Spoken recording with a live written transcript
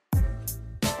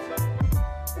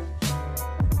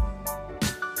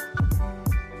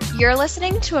You're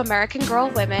listening to American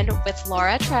Girl Women with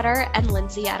Laura Treader and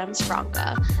Lindsay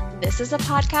Adams-Franca. This is a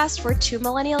podcast where two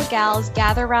millennial gals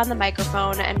gather around the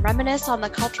microphone and reminisce on the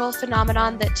cultural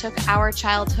phenomenon that took our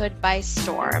childhood by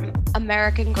storm,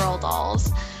 American Girl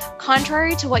dolls.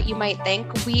 Contrary to what you might think,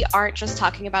 we aren't just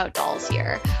talking about dolls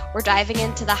here. We're diving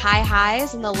into the high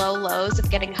highs and the low lows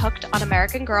of getting hooked on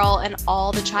American Girl and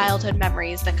all the childhood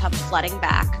memories that come flooding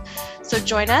back. So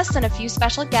join us and a few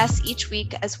special guests each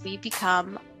week as we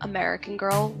become American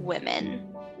Girl women.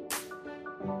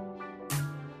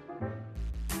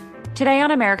 Today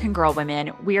on American Girl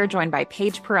Women, we are joined by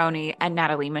Paige Peroni and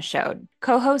Natalie Michaud,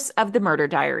 co-hosts of The Murder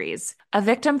Diaries, a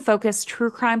victim-focused true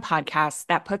crime podcast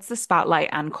that puts the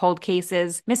spotlight on cold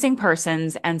cases, missing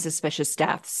persons, and suspicious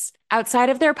deaths. Outside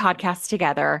of their podcast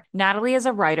together, Natalie is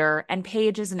a writer and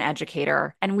Paige is an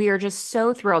educator, and we are just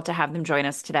so thrilled to have them join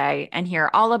us today and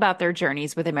hear all about their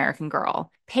journeys with American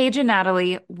Girl. Paige and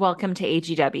Natalie, welcome to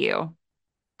AGW.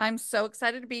 I'm so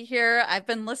excited to be here. I've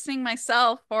been listening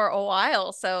myself for a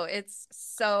while, so it's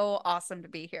so awesome to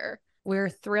be here. We're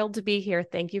thrilled to be here.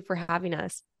 Thank you for having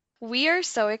us. We are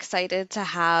so excited to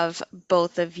have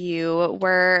both of you.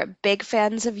 We're big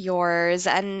fans of yours,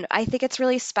 and I think it's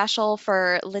really special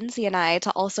for Lindsay and I to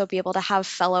also be able to have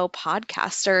fellow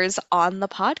podcasters on the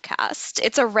podcast.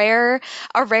 It's a rare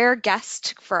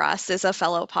guest for us as a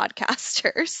fellow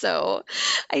podcaster. So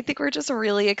I think we're just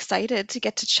really excited to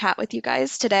get to chat with you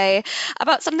guys today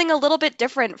about something a little bit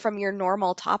different from your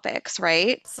normal topics,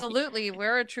 right? Absolutely.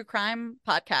 We're a true crime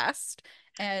podcast,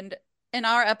 and in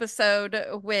our episode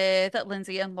with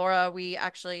Lindsay and Laura, we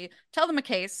actually tell them a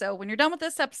case. So when you're done with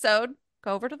this episode,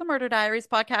 go over to the Murder Diaries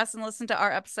podcast and listen to our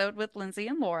episode with Lindsay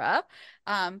and Laura.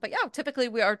 But yeah, typically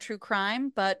we are true crime,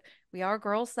 but we are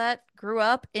girls that grew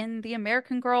up in the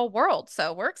American Girl world.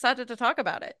 So we're excited to talk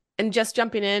about it. And just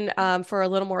jumping in for a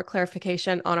little more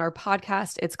clarification on our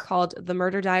podcast, it's called The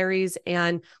Murder Diaries,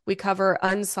 and we cover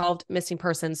unsolved missing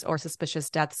persons or suspicious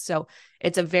deaths. So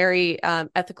it's a very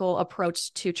ethical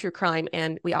approach to true crime,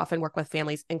 and we often work with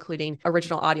families, including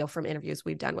original audio from interviews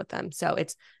we've done with them. So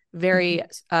it's very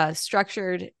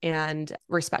structured and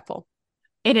respectful.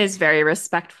 It is very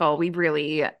respectful. We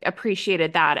really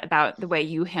appreciated that about the way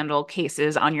you handle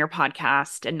cases on your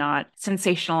podcast and not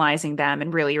sensationalizing them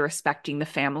and really respecting the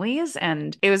families.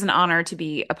 And it was an honor to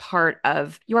be a part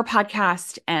of your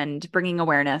podcast and bringing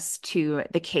awareness to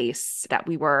the case that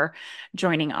we were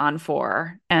joining on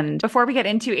for. And before we get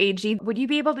into AG, would you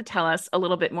be able to tell us a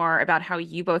little bit more about how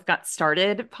you both got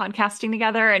started podcasting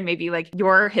together and maybe like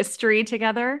your history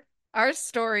together? Our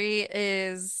story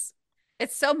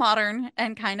it's so modern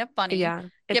and kind of funny. Yeah,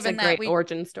 it's a great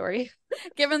origin story.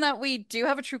 Given that we do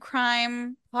have a true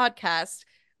crime podcast,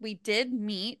 we did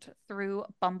meet through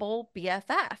Bumble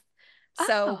BFF.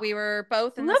 So we were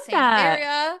both in the same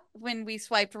area when we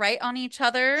swiped right on each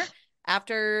other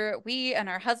after we and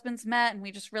our husbands met, and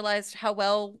we just realized how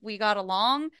well we got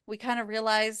along. We kind of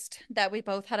realized that we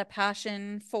both had a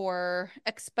passion for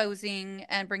exposing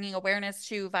and bringing awareness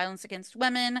to violence against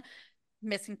women,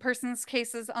 missing persons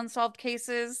cases, unsolved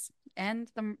cases, and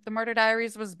the Murder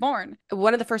Diaries was born.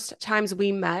 One of the first times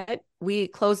we met, we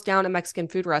closed down a Mexican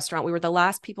food restaurant. We were the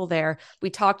last people there. We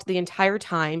talked the entire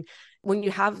time. When you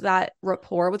have that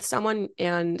rapport with someone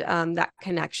and that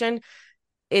connection,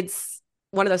 it's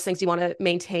one of those things you want to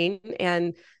maintain.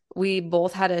 And we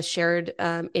both had a shared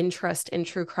interest in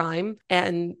true crime,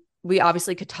 and we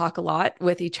obviously could talk a lot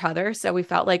with each other. So we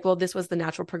felt like, well, this was the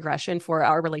natural progression for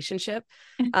our relationship.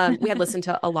 We had listened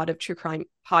to a lot of true crime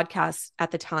podcasts at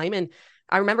the time. And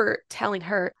I remember telling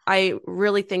her, I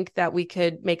really think that we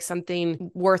could make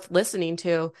something worth listening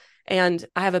to. And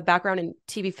I have a background in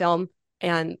TV film,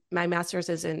 and my master's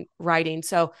is in writing.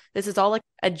 So this is all like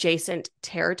adjacent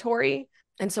territory.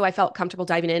 And so I felt comfortable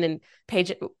diving in, and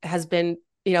Paige has been,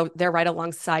 there right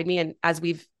alongside me. And as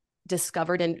we've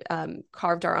discovered and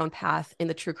carved our own path in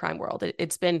the true crime world,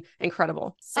 it's been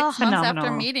incredible. 6 months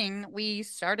after meeting, we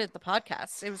started the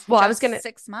podcast. It was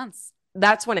 6 months.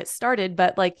 That's when it started.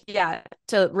 But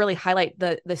to really highlight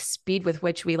the speed with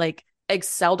which we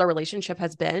excelled our relationship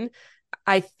has been,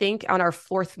 I think on our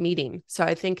fourth meeting. So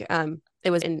I think it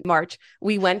was in March.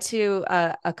 We went to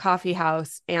a coffee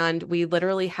house, and we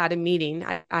literally had a meeting.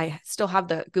 I still have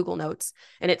the Google Notes,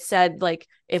 and it said,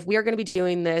 if we are going to be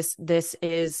doing this, this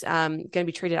is going to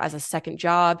be treated as a second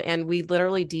job. And we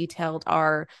literally detailed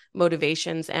our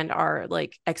motivations and our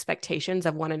expectations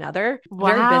of one another. Wow.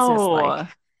 Very business-like,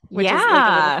 which is a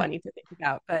little funny to think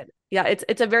about. But yeah,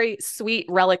 it's a very sweet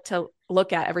relic to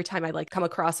look at every time I come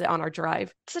across it on our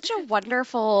drive. Such a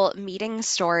wonderful meeting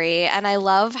story. And I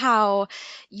love how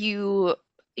you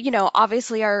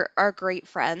obviously are great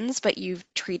friends, but you've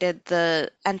treated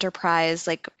the enterprise,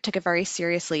 like, took it very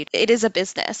seriously. It is a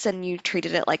business, and you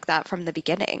treated it like that from the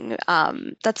beginning.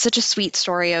 That's such a sweet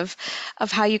story of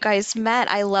how you guys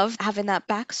met. I love having that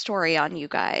backstory on you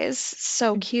guys.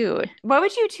 So cute. What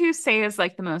would you two say is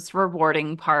like the most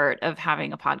rewarding part of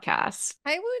having a podcast?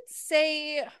 I would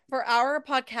say for our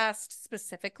podcast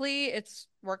specifically, it's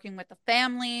working with the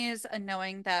families and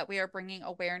knowing that we are bringing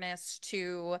awareness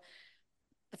to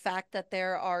the fact that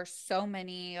there are so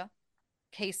many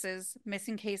cases,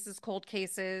 missing cases, cold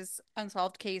cases,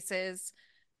 unsolved cases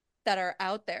that are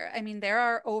out there. I mean, there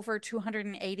are over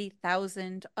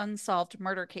 280,000 unsolved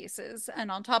murder cases,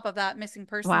 and on top of that, missing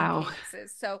person Wow.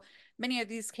 cases. So many of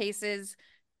these cases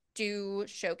do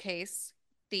showcase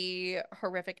the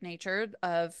horrific nature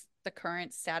of the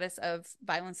current status of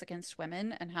violence against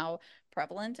women and how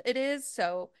prevalent it is.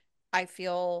 So I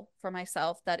feel for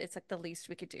myself that it's like the least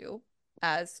we could do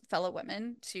as fellow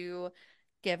women to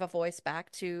give a voice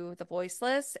back to the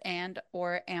voiceless and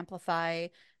or amplify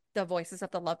the voices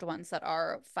of the loved ones that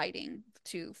are fighting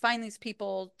to find these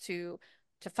people, to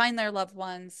find their loved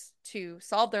ones, to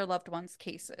solve their loved ones'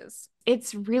 cases.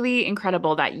 It's really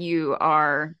incredible that you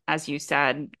are, as you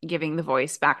said, giving the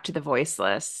voice back to the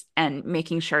voiceless and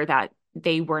making sure that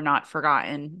they were not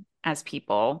forgotten as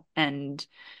people, and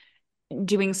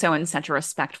doing so in such a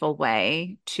respectful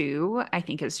way, too. I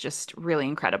think is just really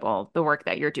incredible, the work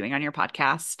that you're doing on your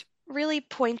podcast. Really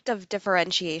point of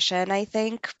differentiation, I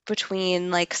think, between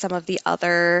like some of the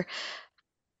other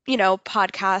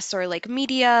podcasts or like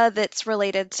media that's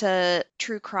related to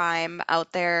true crime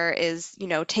out there is,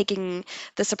 taking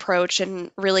this approach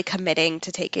and really committing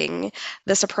to taking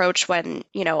this approach when,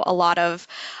 a lot of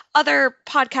other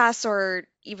podcasts or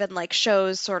even like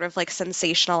shows sort of like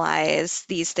sensationalize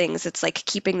these things. It's like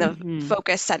keeping the Mhm.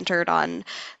 focus centered on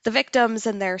the victims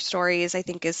and their stories, I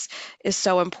think is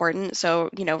so important. So,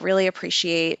 really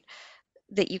appreciate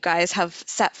that you guys have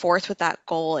set forth with that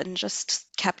goal and just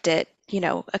kept it,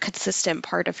 a consistent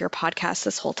part of your podcast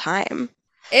this whole time.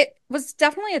 It was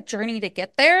definitely a journey to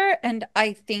get there, and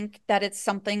I think that it's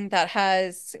something that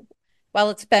has, while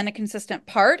it's been a consistent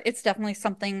part, it's definitely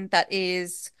something that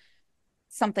is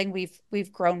something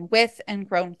we've grown with and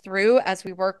grown through as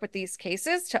we work with these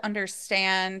cases to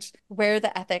understand where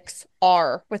the ethics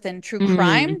are within true Mm,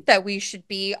 crime that we should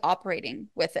be operating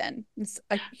within. It's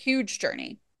a huge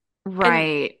journey. And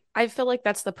right. I feel like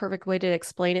that's the perfect way to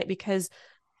explain it, because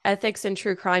ethics in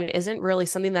true crime isn't really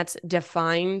something that's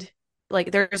defined.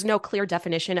 Like, there's no clear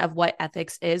definition of what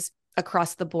ethics is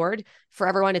across the board. For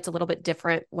everyone, it's a little bit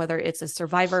different, whether it's a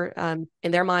survivor,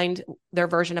 in their mind, their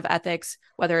version of ethics,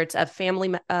 whether it's a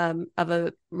family of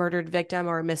a murdered victim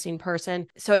or a missing person.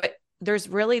 So there's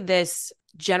really this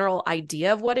general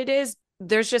idea of what it is.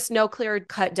 There's just no clear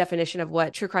cut definition of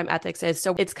what true crime ethics is.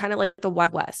 So it's kind of like the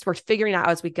Wild West. We're figuring out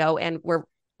as we go, and we're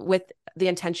with the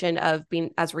intention of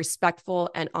being as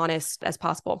respectful and honest as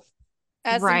possible.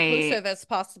 As Right. inclusive as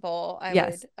possible, I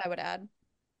Yes. would I would add.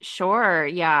 Sure.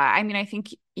 Yeah. I mean, I think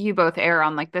you both err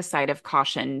on like the side of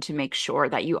caution to make sure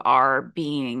that you are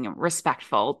being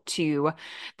respectful to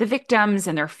the victims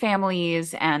and their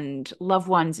families and loved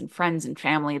ones and friends and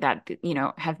family that,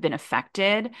 have been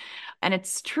affected. And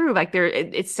it's true, like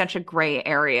it's such a gray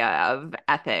area of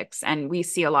ethics. And we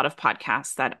see a lot of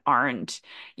podcasts that aren't,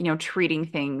 treating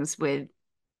things with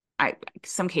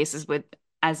some cases with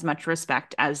as much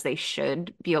respect as they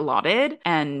should be allotted,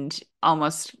 and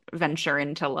almost venture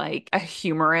into like a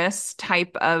humorous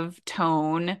type of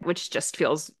tone, which just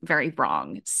feels very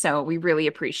wrong. So we really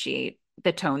appreciate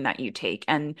the tone that you take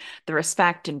and the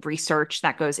respect and research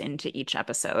that goes into each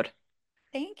episode.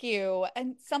 Thank you.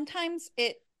 And sometimes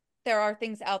there are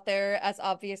things out there as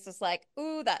obvious as like,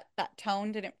 ooh, that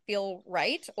tone didn't feel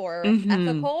right or Hmm.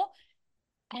 ethical.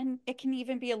 And it can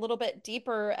even be a little bit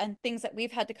deeper and things that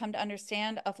we've had to come to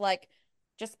understand of like,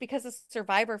 just because a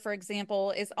survivor, for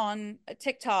example, is on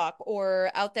TikTok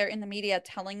or out there in the media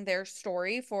telling their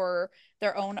story for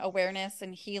their own awareness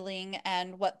and healing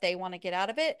and what they want to get out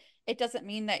of it, it doesn't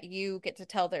mean that you get to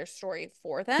tell their story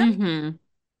for them. Hmm.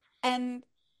 And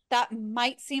that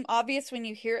might seem obvious when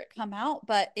you hear it come out,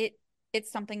 but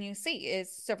it's something you see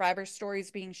is survivor stories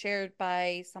being shared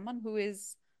by someone who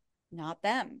is not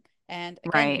them. And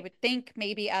again, you Right. would think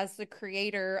maybe as the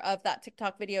creator of that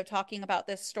TikTok video talking about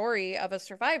this story of a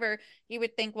survivor, you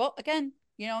would think, well, again,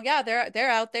 yeah, they're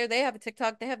out there, they have a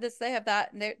TikTok, they have this, they have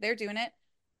that, and they're doing it.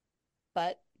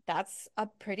 But that's a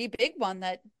pretty big one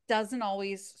that doesn't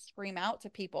always scream out to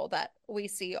people that we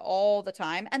see all the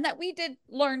time and that we did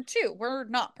learn too. We're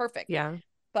not perfect, Yeah.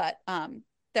 but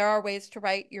there are ways to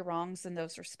right your wrongs in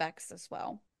those respects as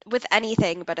well. with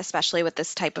anything, but especially with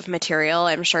this type of material,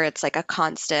 I'm sure it's like a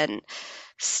constant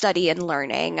study and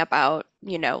learning about,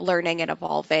 learning and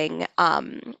evolving.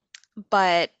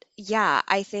 But yeah,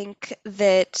 I think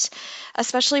that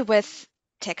especially with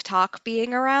TikTok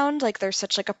being around, like there's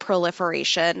such like a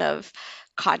proliferation of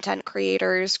content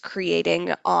creators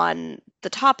creating on the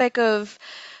topic of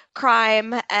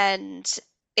crime, and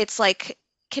it's like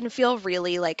can feel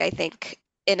really like I think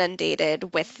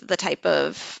inundated with the type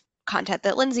of content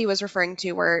that Lindsay was referring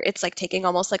to, where it's like taking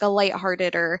almost like a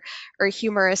lighthearted or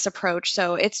humorous approach.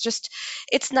 So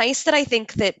it's nice that I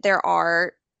think that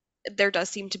there does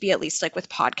seem to be, at least like with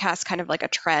podcasts, kind of like a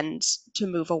trend to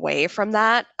move away from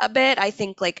that a bit. I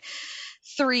think like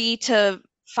 3 to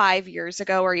 5 years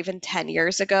ago, or even 10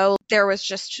 years ago, there was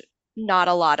just not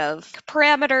a lot of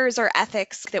parameters or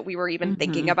ethics that we were even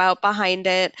thinking about behind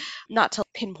it. Not to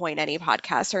pinpoint any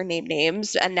podcasts or name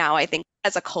names. And now I think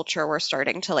as a culture, we're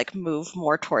starting to like move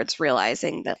more towards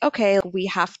realizing that, okay, we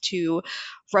have to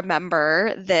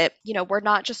remember that, we're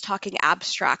not just talking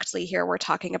abstractly here. We're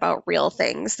talking about real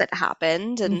things that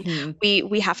happened, and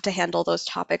we have to handle those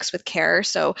topics with care.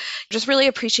 So just really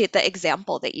appreciate the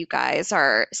example that you guys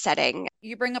are setting.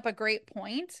 You bring up a great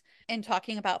point in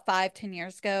talking about 5-10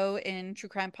 years ago in true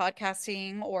crime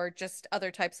podcasting or just other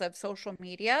types of social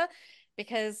media,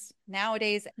 because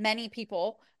nowadays many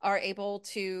people are able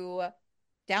to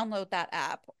download that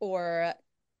app or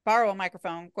borrow a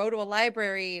microphone, go to a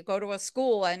library, go to a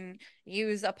school and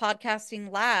use a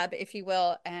podcasting lab, if you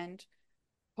will, and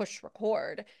push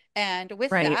record. And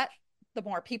with that, the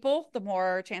more people, the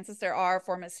more chances there are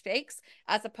for mistakes,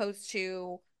 as opposed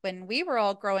to when we were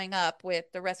all growing up with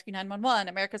the Rescue 911,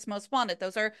 America's Most Wanted.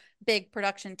 Those are big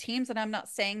production teams. And I'm not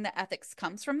saying the ethics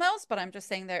comes from those, but I'm just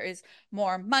saying there is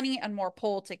more money and more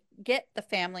pull to get the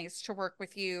families to work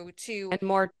with you and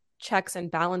more checks and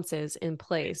balances in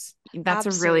place. That's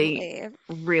Absolutely. A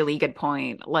really, really good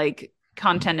point. Like,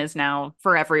 content is now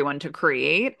for everyone to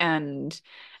create, and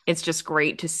it's just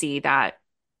great to see that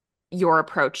your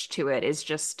approach to it is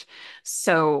just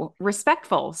so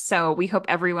respectful. So we hope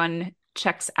everyone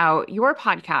checks out your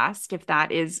podcast if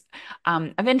that is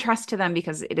of interest to them,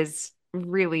 because it is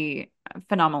really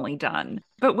phenomenally done.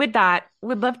 But with that,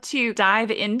 would love to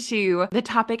dive into the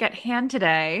topic at hand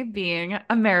today, being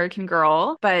American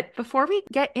Girl. But before we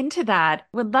get into that,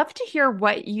 would love to hear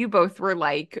what you both were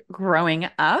like growing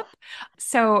up.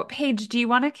 So Paige, do you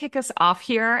want to kick us off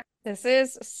here? This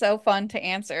is so fun to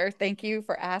answer. Thank you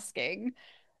for asking.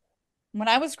 When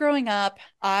I was growing up,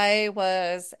 I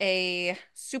was a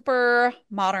super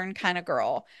modern kind of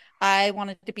girl. I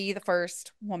wanted to be the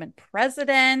first woman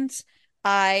president.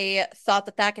 I thought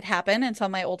that that could happen until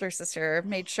my older sister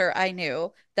made sure I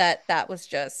knew that that was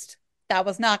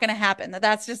not going to happen.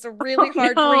 That's just a really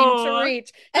hard dream to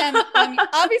reach. And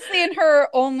obviously in her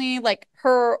only like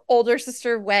her older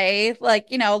sister way, like,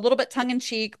 a little bit tongue in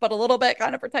cheek, but a little bit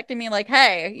kind of protecting me like,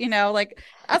 hey, like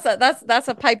that's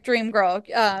a pipe dream, girl.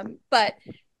 But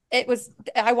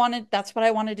that's what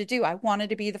I wanted to do. I wanted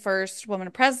to be the first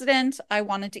woman president. I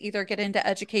wanted to either get into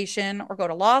education or go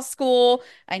to law school.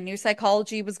 I knew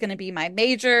psychology was going to be my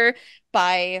major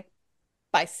by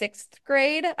sixth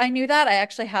grade. I knew that. I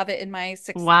actually have it in my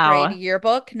sixth grade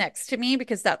yearbook next to me,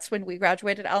 because that's when we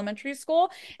graduated elementary school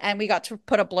and we got to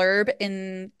put a blurb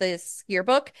in this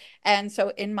yearbook. And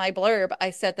so in my blurb, I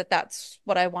said that that's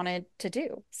what I wanted to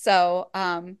do. So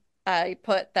I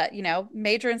put that,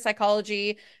 major in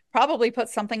psychology, probably put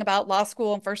something about law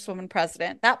school and first woman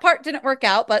president. That part didn't work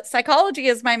out, but psychology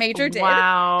is my major did.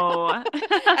 Wow.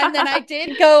 And then I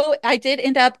did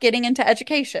end up getting into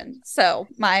education. So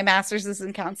my master's is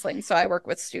in counseling. So I work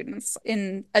with students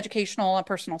in educational and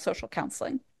personal social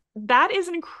counseling. That is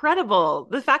incredible.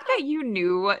 The fact that you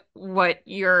knew what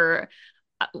your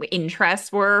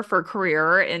interests were for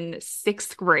career in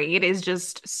sixth grade is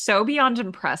just so beyond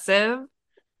impressive.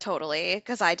 Totally,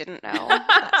 because I didn't know.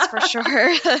 That's for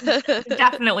sure.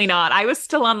 Definitely not. I was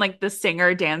still on like the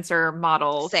singer, dancer,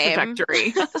 model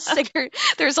trajectory. Singer.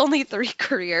 There's only 3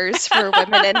 careers for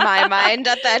women in my mind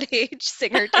at that age: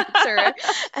 singer, dancer,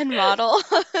 and model.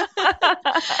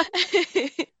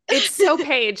 It's so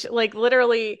Paige, like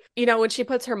literally, when she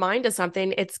puts her mind to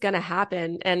something, it's going to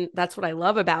happen. And that's what I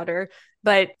love about her.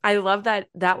 But I love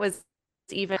that was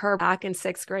even her back in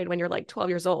sixth grade when you're like 12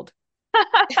 years old.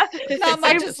 Not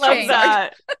much has changed.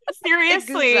 That.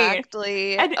 Seriously.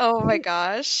 Exactly. And oh my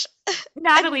gosh.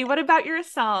 Natalie, what about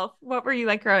yourself? What were you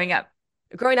like growing up?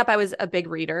 Growing up, I was a big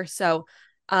reader. So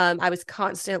I was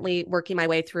constantly working my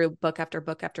way through book after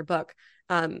book after book.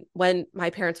 When my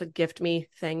parents would gift me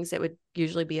things, it would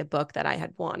usually be a book that I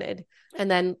had wanted. And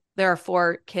then there are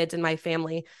 4 kids in my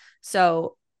family.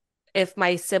 So if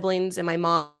my siblings and my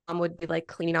mom would be like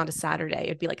cleaning on a Saturday,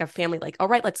 it'd be like a family, like, all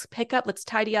right, let's pick up, let's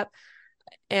tidy up.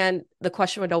 And the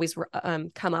question would always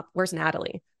come up, where's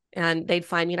Natalie? And they'd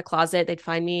find me in a closet. They'd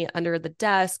find me under the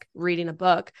desk reading a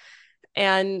book.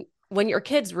 And when your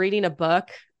kid's reading a book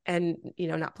and,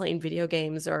 not playing video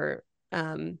games or,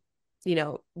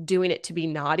 doing it to be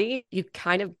naughty, you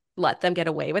kind of let them get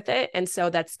away with it. And so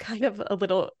that's kind of a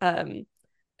little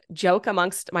joke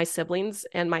amongst my siblings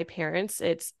and my parents.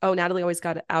 It's, oh, Natalie always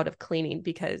got out of cleaning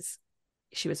because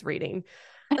she was reading.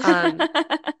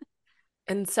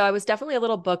 And so I was definitely a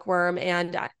little bookworm,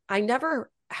 and I never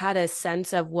had a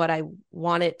sense of what I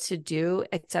wanted to do,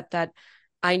 except that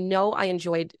I know I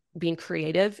enjoyed being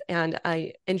creative and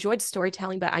I enjoyed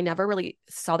storytelling, but I never really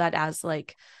saw that as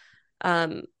like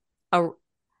the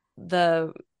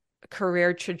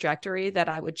career trajectory that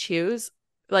I would choose.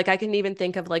 Like I can even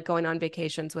think of like going on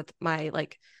vacations with my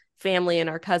like family and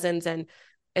our cousins, and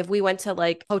if we went to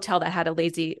like a hotel that had a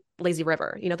lazy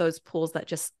river, those pools that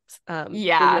just pull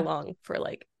you along for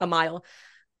like a mile,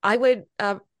 I would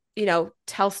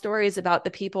tell stories about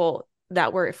the people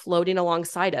that were floating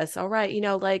alongside us. All right,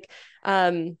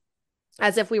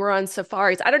 as if we were on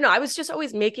safaris. I don't know. I was just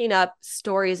always making up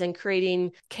stories and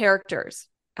creating characters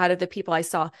out of the people I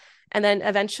saw. And then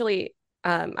eventually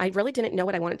I really didn't know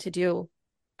what I wanted to do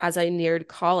as I neared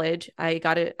college. I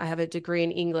have a degree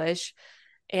in English.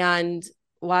 And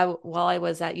while I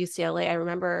was at UCLA, I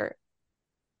remember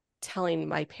telling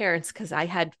my parents, because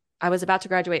I was about to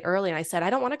graduate early, and I said, I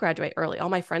don't want to graduate early. All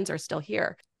my friends are still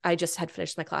here. I just had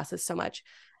finished my classes so much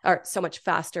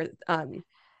faster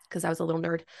because I was a little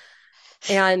nerd.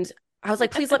 And I was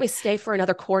like, please let me stay for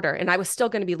another quarter. And I was still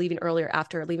going to be leaving earlier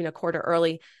after leaving a quarter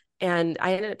early. And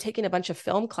I ended up taking a bunch of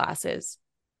film classes.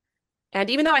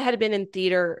 And even though I had been in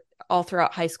theater all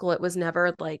throughout high school, it was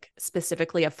never like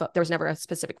specifically there was never a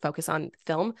specific focus on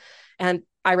film. And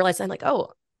I realized I'm like,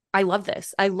 oh, I love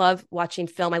this. I love watching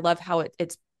film. I love how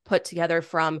it's put together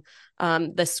from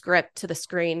the script to the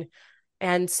screen.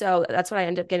 And so that's what I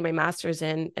ended up getting my master's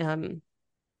in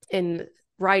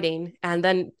writing. And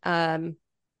then,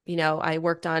 I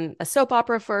worked on a soap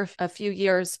opera for a few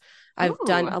years. I've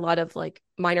done a lot of like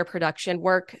minor production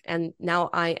work. And now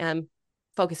I am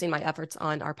focusing my efforts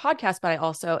on our podcast, but I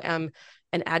also am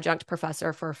an adjunct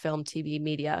professor for film, TV,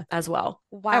 media as well.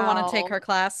 Wow. I want to take her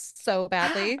class so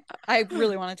badly. I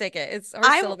really want to take it.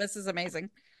 Her syllabus is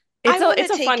amazing.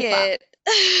 It's a fun class.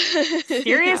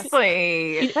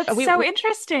 Seriously. That's so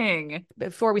interesting.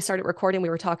 Before we started recording, we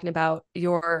were talking about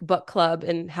your book club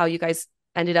and how you guys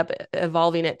ended up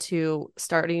evolving it to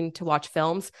starting to watch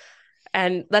films.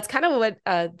 And that's kind of what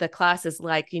the class is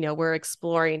like. We're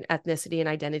exploring ethnicity and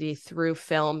identity through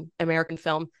film, American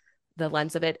film, the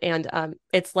lens of it. And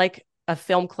it's like a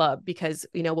film club because,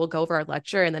 we'll go over our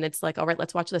lecture and then it's like, all right,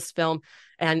 let's watch this film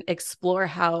and explore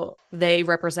how they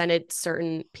represented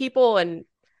certain people and,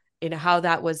 how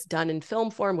that was done in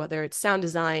film form, whether it's sound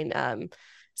design,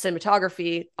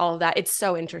 cinematography, all of that. It's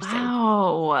so interesting.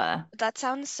 Wow. That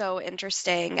sounds so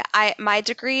interesting. My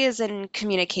degree is in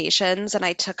communications, and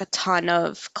I took a ton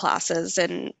of classes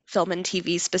in film and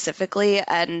TV specifically,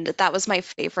 and that was my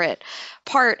favorite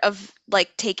part of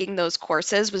like taking those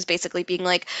courses, was basically being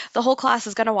like, the whole class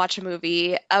is going to watch a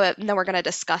movie, and then we're going to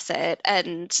discuss it.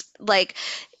 And like,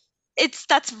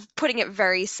 that's putting it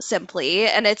very simply,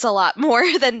 and it's a lot more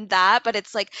than that, but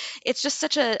it's like, it's just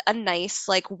such a nice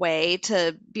like way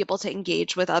to be able to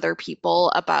engage with other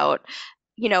people about,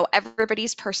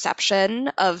 everybody's perception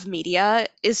of media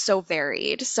is so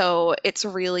varied. So it's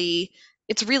really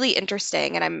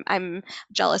interesting, and I'm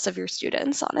jealous of your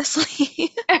students,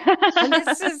 honestly. And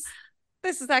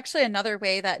this is actually another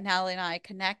way that Natalie and I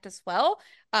connect as well.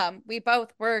 We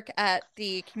both work at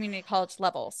the community college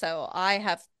level. So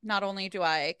not only do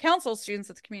I counsel students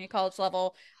at the community college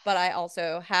level, but I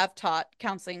also have taught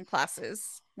counseling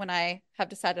classes when I have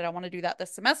decided I want to do that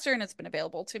this semester, and it's been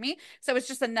available to me. So it's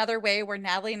just another way where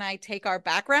Natalie and I take our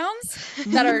backgrounds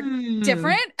that are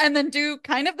different and then do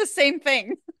kind of the same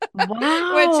thing.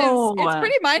 Wow. It's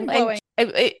pretty mind-blowing.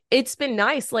 It's been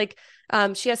nice. Like,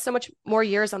 she has so much more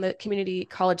years on the community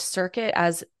college circuit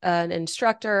as an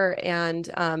instructor,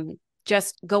 and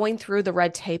just going through the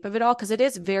red tape of it all, because it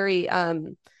is very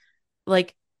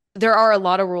like, there are a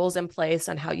lot of rules in place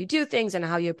on how you do things and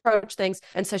how you approach things.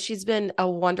 And so she's been a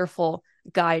wonderful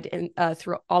guide in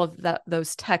through all of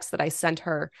those texts that I sent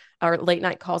her, or late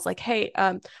night calls like, hey,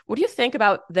 what do you think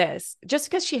about this? Just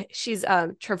because she's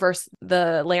traversed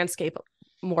the landscape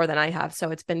more than I have.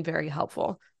 So it's been very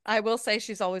helpful. I will say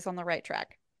she's always on the right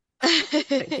track.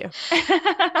 Thank you.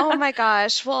 Oh my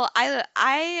gosh. Well,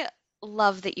 I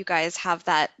love that you guys have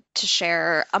that to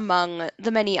share among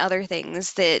the many other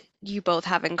things that you both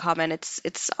have in common.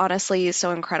 It's honestly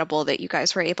so incredible that you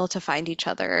guys were able to find each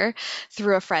other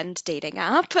through a friend dating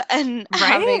app and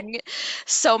Right? having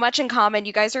so much in common.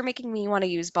 You guys are making me want to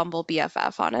use Bumble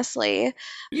BFF, honestly.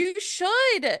 You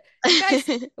should. You guys,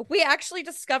 we actually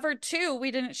discovered too,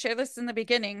 we didn't share this in the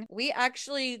beginning. We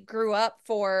actually grew up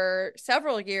for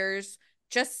several years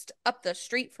just up the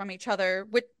street from each other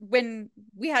when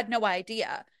we had no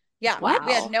idea. Yeah, we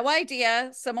had What? Wow. no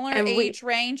idea, similar And we age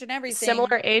range and everything.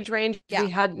 similar age range. Yeah, We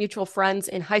had mutual friends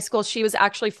in high school. She was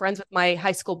actually friends with my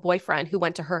high school boyfriend who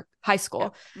went to her high yeah.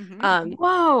 school. Hmm.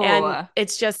 And Whoa.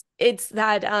 it's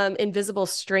that invisible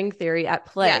string theory at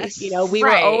play. You know, Yes. we were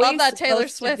Right. Love always that Taylor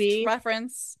supposed to Swift be,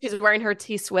 reference. she's wearing her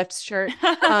T Swift shirt.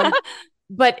 Um,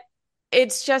 but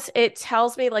it's just, it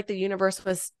tells me like the universe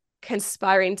was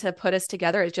conspiring to put us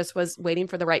together. It just was waiting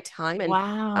for the right time. And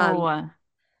Wow.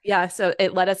 yeah, so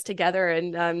it led us together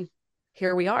and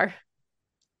here we are.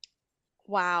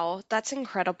 Wow, that's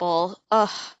incredible. Ugh.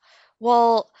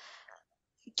 Well,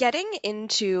 getting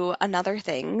into another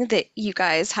thing that you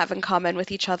guys have in common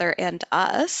with each other and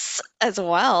us as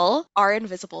well, our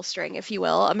invisible string, if you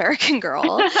will, American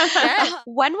Girl. Yes.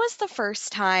 When was the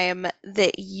first time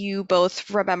that you both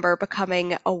remember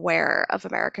becoming aware of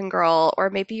American Girl, or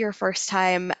maybe your first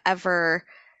time ever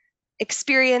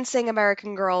experiencing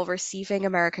American Girl, receiving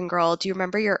American Girl? Do you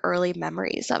remember your early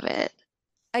memories of it?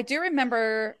 I do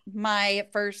remember my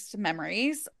first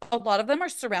memories. A lot of them are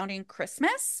surrounding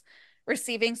Christmas,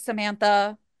 receiving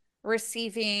Samantha,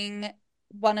 receiving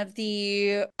one of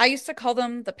the, I used to call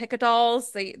them the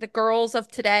pick-a-dolls, the girls of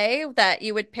today that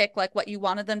you would pick like what you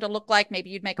wanted them to look like. Maybe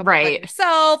you'd make them look like Right.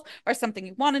 yourself or something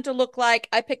you wanted to look like.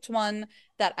 I picked one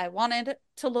that I wanted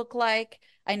to look like.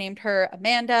 I named her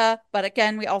Amanda, but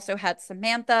again, we also had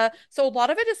Samantha. So a lot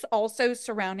of it is also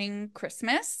surrounding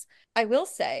Christmas. I will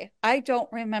say, I don't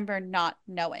remember not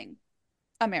knowing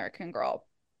American Girl.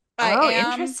 I Oh,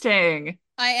 am interesting.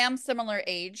 I am similar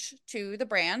age to the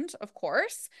brand, of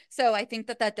course. So I think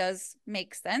that that does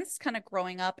make sense kind of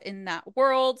growing up in that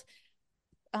world.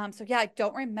 So yeah, I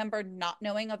don't remember not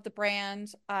knowing of the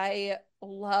brand. I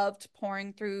loved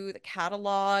pouring through the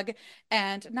catalog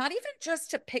and not even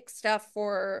just to pick stuff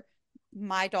for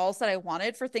my dolls that I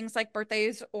wanted for things like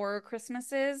birthdays or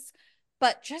Christmases,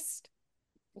 but just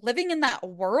living in that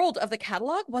world of the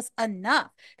catalog was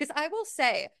enough. Because I will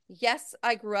say, yes,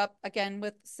 I grew up again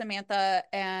with Samantha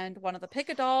and one of the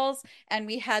Picka dolls, and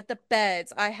we had the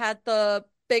beds. I had the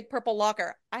big purple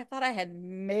locker. I thought I had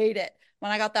made it.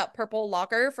 When I got that purple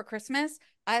locker for Christmas,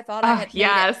 I thought I Oh, had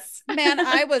made it. yes. Man,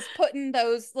 I was putting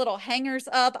those little hangers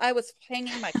up. I was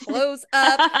hanging my clothes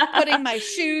up, putting my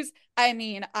shoes. I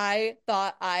mean, I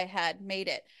thought I had made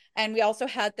it. And we also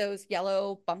had those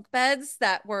yellow bunk beds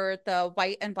that were the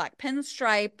white and black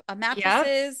pinstripe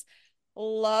Yep. mattresses.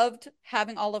 Loved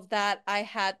having all of that. I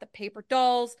had the paper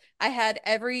dolls. I had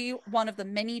every one of the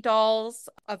mini dolls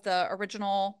of the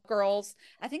original girls.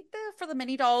 I think for the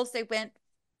mini dolls, they went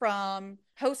from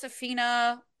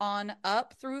Josefina on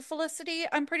up through Felicity.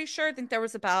 I'm pretty sure. I think there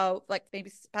was about like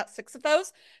maybe about six of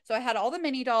those. So I had all the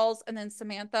mini dolls and then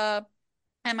Samantha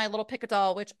and my little pick a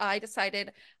doll, which I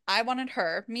decided I wanted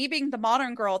her. Me being the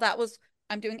modern girl, that was,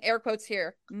 I'm doing air quotes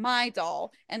here, my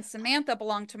doll. And Samantha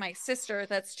belonged to my sister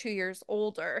that's 2 years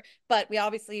older. But we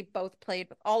obviously both played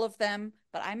with all of them.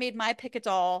 But I made my pick a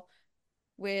doll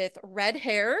with red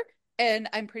hair. And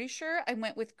I'm pretty sure I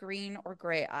went with green or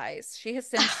gray eyes. She has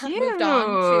since moved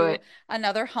on to Cute.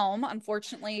 another home.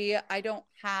 Unfortunately, I don't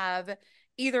have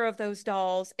either of those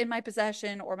dolls in my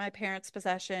possession or my parents'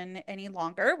 possession any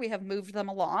longer. We have moved them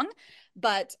along,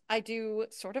 but I do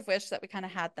sort of wish that we kind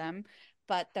of had them.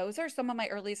 But those are some of my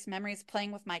earliest memories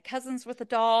playing with my cousins with a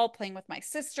doll, playing with my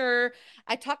sister.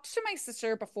 I talked to my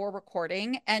sister before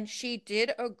recording, and she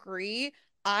did agree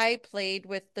I played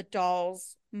with the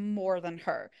dolls more than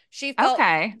her. She felt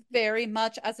Okay. very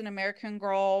much as an American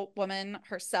Girl woman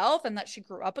herself and that she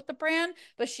grew up with the brand,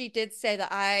 but she did say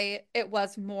that it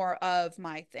was more of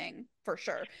my thing for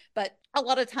sure. But a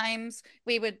lot of times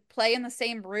we would play in the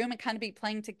same room and kind of be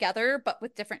playing together, but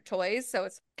with different toys. So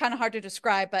it's kind of hard to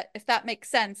describe, but if that makes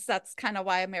sense, that's kind of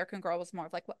why American Girl was more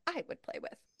of like what I would play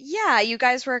with. Yeah, you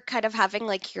guys were kind of having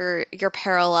like your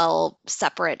parallel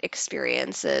separate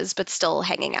experiences, but still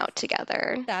hanging out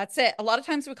together. That's it. A lot of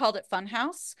times we called it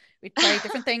Funhouse. We'd try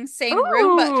different things, same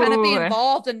room, but kind of be Ooh.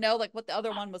 involved and know like what the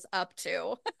other one was up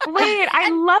to. Wait, I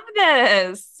And love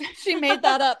this. she made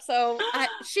that up.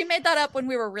 She made that up when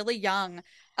we were really young,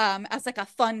 as like a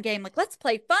fun game. Like, let's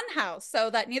play Fun House, so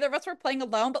that neither of us were playing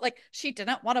alone, but like she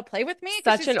didn't want to play with me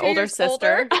because Such she's an two older years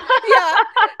older. sister. Yeah.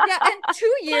 Yeah. And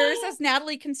 2 years, as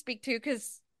Natalie can speak to,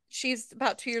 because she's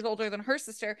about 2 years older than her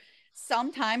sister.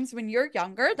 Sometimes when you're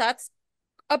younger, that's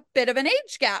a bit of an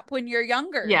age gap when you're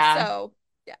younger. Yeah. So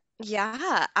yeah.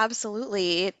 Yeah,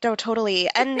 absolutely. No, totally.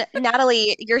 And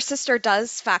Natalie, your sister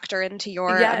does factor into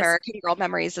your Yes. American Girl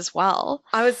memories as well.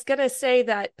 I was going to say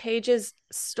that Paige's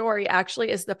story actually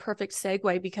is the perfect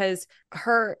segue because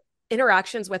her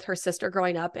interactions with her sister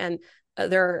growing up and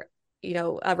their,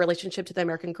 relationship to the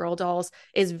American Girl dolls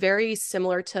is very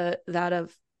similar to that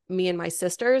of me and my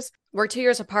sisters. We're 2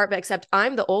 years apart, but except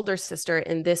I'm the older sister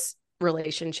in this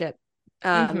relationship.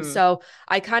 So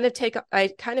I kind of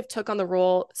took on the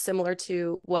role similar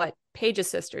to what Paige's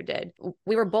sister did.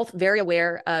 We were both very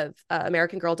aware of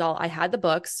American Girl doll. I had the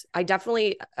books. I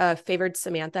definitely favored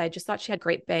Samantha. I just thought she had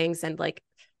great bangs and like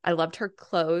I loved her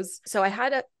clothes. So I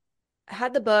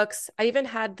had the books. I even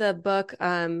had the book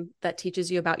that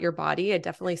teaches you about your body. I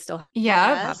definitely still Yeah.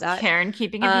 Yes. have that. Karen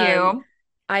keeping a view.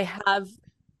 I have,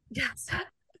 yes.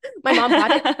 My mom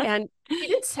bought it and she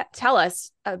didn't tell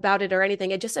us about it or anything.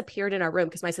 It just appeared in our room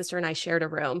because my sister and I shared a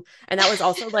room. And that was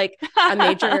also like a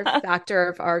major factor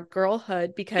of our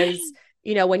girlhood because,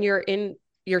 when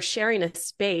you're sharing a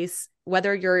space,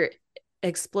 whether you're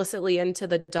explicitly into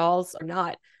the dolls or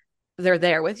not, they're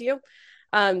there with you.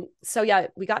 So yeah,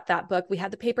 we got that book. We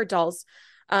had the paper dolls.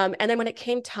 And then when it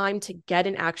came time to get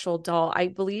an actual doll, I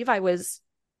believe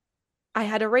I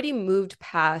had already moved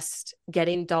past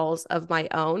getting dolls of my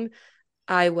own.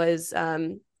 I was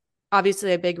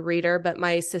obviously a big reader, but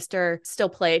my sister still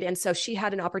played. And so she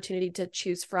had an opportunity to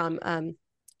choose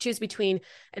between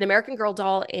an American Girl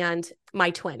doll and my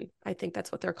twin. I think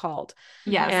that's what they're called.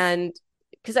 Yes. And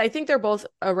because I think they're both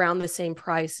around the same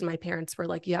price. And my parents were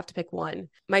like, you have to pick one.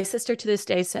 My sister to this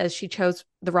day says she chose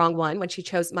the wrong one when she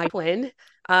chose my twin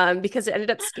because it ended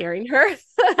up scaring her.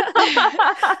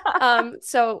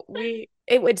 So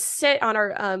it would sit on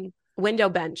our window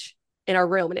bench in our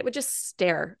room and it would just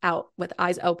stare out with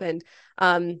eyes opened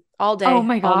all day, Oh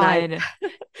my all night. God.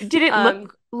 Did it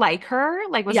look like her?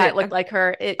 Like, was it looked like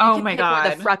her. You Oh could my pick where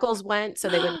the God. freckles went. So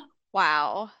they went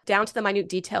Wow. down to the minute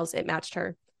details. It matched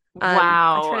her. I'm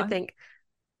trying to Wow. think.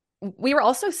 We were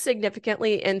also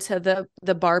significantly into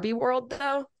the Barbie world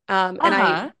though. And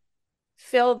I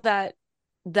feel that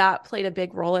played a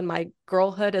big role in my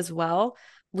girlhood as well.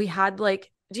 We had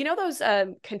like, do you know those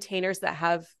containers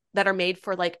that are made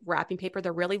for like wrapping paper?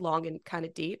 They're really long and kind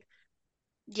of deep.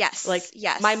 Yes. Like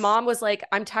yes. my mom was like,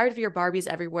 I'm tired of your Barbies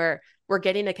everywhere. We're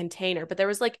getting a container, but there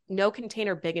was like no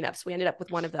container big enough. So we ended up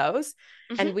with one of those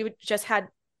and we just had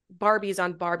Barbies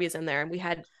on Barbies in there. And we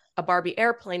had a Barbie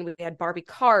airplane. We had Barbie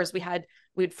cars.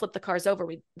 We'd flip the cars over.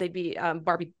 They'd be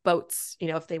Barbie boats,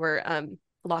 if they were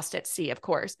lost at sea, of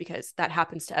course, because that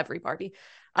happens to every Barbie.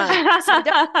 So we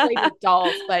definitely played with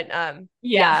dolls, but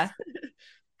Yeah.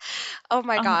 Oh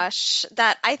my gosh.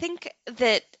 I think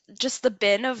that just the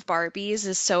bin of Barbies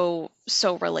is so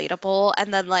relatable.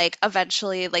 And then like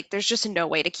eventually like there's just no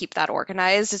way to keep that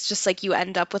organized. It's just like you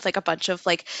end up with like a bunch of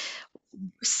like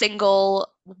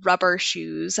single rubber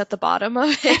shoes at the bottom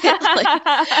of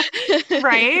it. Like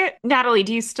Right? Natalie,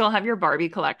 do you still have your Barbie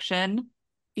collection?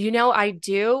 I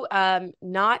do.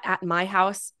 Not at my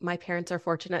house. My parents are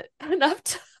fortunate enough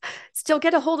to still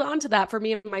get a hold on to that for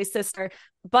me and my sister.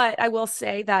 But I will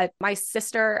say that my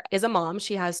sister is a mom.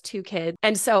 She has 2 kids.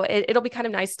 And so it'll be kind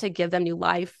of nice to give them new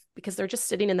life because they're just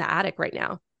sitting in the attic right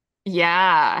now.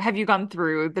 Yeah. Have you gone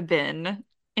through the bin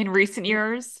in recent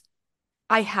years?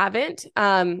 I haven't,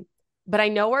 but I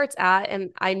know where it's at.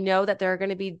 And I know that there are going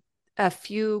to be a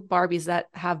few Barbies that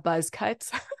have buzz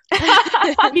cuts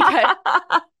because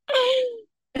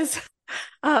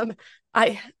um,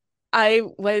 I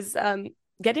was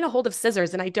getting a hold of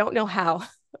scissors and I don't know how,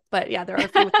 but yeah, there are a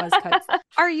few with buzz cuts.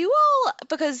 Are you all,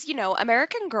 because,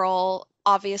 American Girl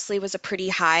obviously was a pretty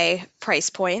high price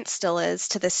point, still is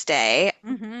to this day.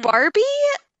 Barbie,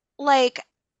 like,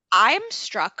 I'm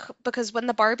struck because when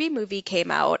the Barbie movie came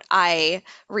out, I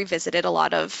revisited a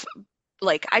lot of,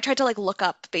 like, I tried to, like, look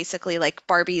up basically, like,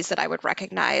 Barbies that I would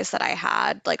recognize that I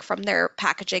had, like, from their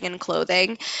packaging and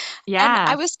clothing. And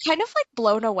I Yeah. was kind of, like,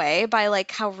 blown away by,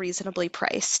 like, how reasonably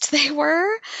priced they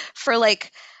were for,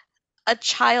 like, a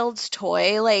child's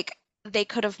toy. Like they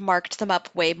could have marked them up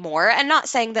way more. And not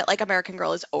saying that like American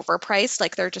Girl is overpriced,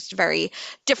 like they're just very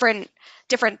different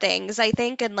different things, I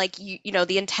think. And like the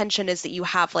intention is that you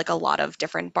have like a lot of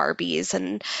different Barbies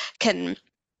and can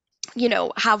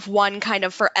have one kind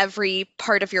of for every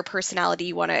part of your personality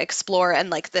you want to explore. And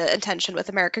like the intention with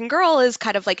American Girl is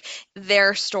kind of like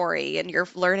their story and you're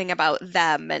learning about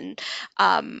them. And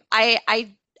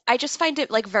I just find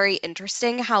it like very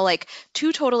interesting how like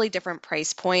two totally different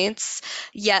price points,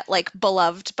 yet like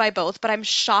beloved by both. But I'm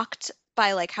shocked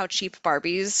by like how cheap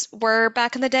Barbies were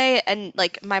back in the day. And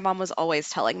like my mom was always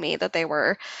telling me that they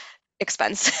were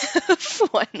expensive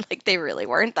when like they really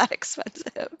weren't that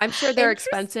expensive. I'm sure they're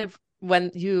expensive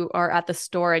when you are at the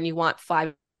store and you want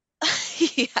five.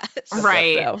 Yes.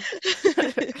 Right.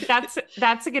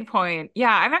 That's a good point.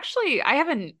 Yeah, I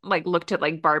haven't like looked at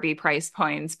like Barbie price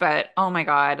points, but oh my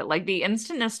God, like the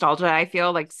instant nostalgia I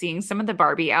feel like seeing some of the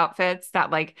Barbie outfits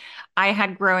that like I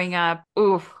had growing up.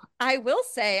 Oof. I will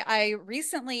say I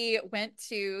recently went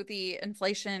to the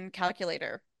inflation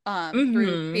calculator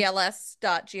through Hmm.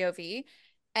 bls.gov,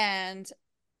 and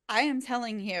I am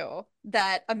telling you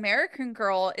that American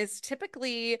Girl is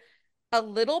typically a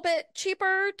little bit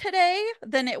cheaper today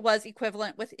than it was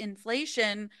equivalent with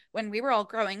inflation when we were all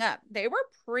growing up. They were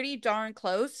pretty darn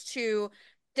close to,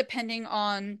 depending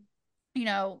on,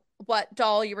 what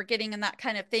doll you were getting and that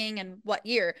kind of thing and what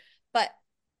year. But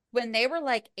when they were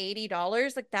like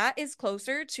 $80, like that is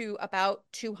closer to about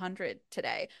 200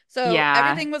 today. So Yeah.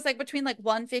 everything was like between like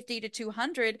 150 to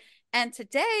 200. And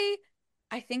today,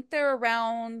 I think they're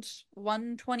around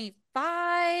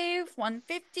 125,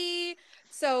 150.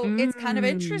 So it's kind of Mm.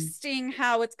 interesting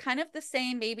how it's kind of the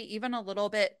same, maybe even a little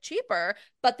bit cheaper,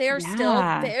 but they are still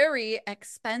Yeah. very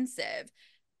expensive.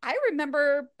 I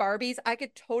remember Barbies, I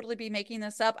could totally be making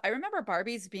this up. I remember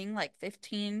Barbies being like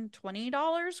 $15,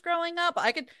 $20 growing up.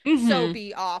 I could so Hmm.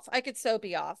 be off. I could so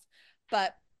be off.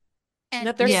 But, and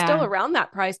That they're it, still Yeah. around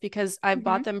that price because I've mhm,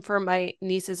 bought them for my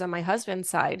nieces on my husband's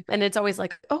side. And it's always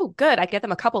like, oh, good. I get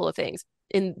them a couple of things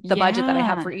in the budget that I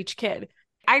have Yeah. for each kid.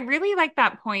 I really like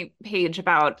that point, Paige,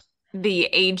 about the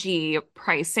AG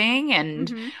pricing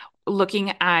and mhm.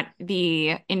 looking at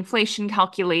the inflation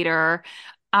calculator.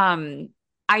 Um,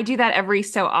 I do that every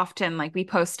so often. Like we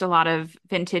post a lot of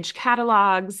vintage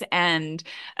catalogs, and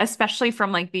especially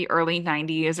from like the early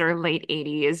 90s or late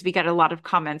 80s, we get a lot of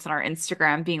comments on our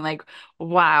Instagram being like,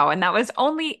 wow, and that was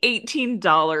only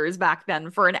 $18 back then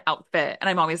for an outfit. And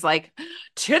I'm always like,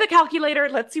 to the calculator,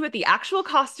 let's see what the actual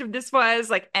cost of this was.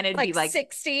 Like, and it'd be Like like,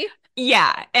 60.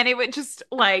 yeah. And it would just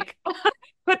like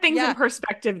put things in Yeah,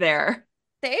 perspective there.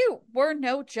 they were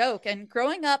no joke. And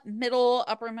growing up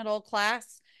upper middle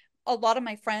class, a lot of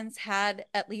my friends had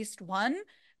at least one,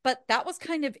 but that was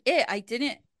kind of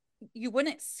it. You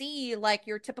wouldn't see like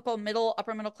your typical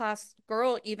upper middle class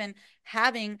girl even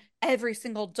having every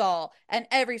single doll and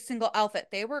every single outfit.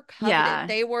 They were coveted, Yeah.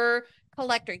 they were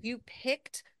collector. You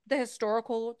picked the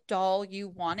historical doll you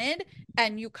wanted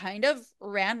and you kind of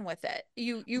ran with it.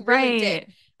 You really did. Right.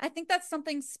 I think that's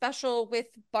something special with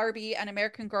Barbie and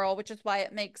American Girl, which is why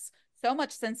it makes so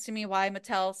much sense to me why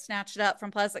Mattel snatched it up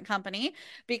from Pleasant Company,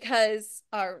 because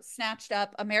or snatched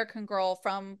up American Girl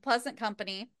from Pleasant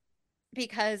Company,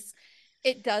 because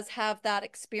it does have that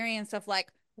experience of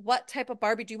like, what type of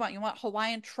Barbie do you want? You want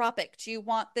Hawaiian Tropic? Do you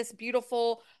want this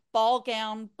beautiful ball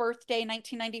gown birthday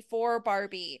 1994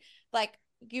 Barbie? Like,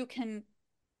 you can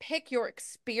pick your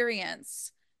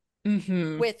experience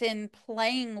Hmm. within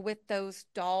playing with those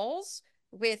dolls,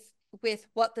 with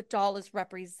what the doll is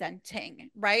representing,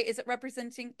 right? Is it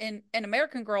representing, in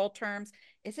American Girl terms,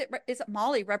 is it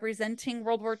Molly representing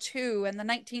World War II and the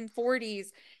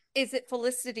 1940s? Is it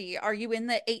Felicity? Are you in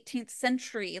the 18th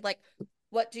century? Like,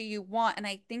 what do you want? And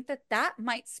I think that that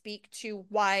might speak to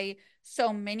why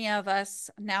so many of us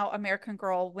now American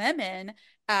Girl women,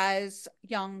 as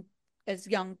young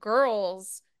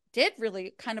girls, did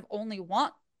really kind of only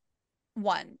want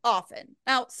one often.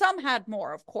 Now, some had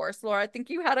more, of course. Laura, I think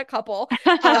you had a couple.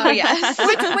 Oh, yes.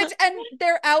 Which and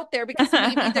they're out there because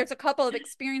maybe there's a couple of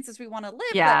experiences we want to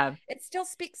live, but Yeah. it still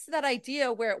speaks to that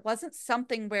idea where it wasn't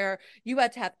something where you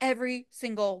had to have every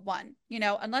single one,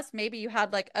 unless maybe you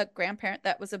had like a grandparent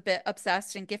that was a bit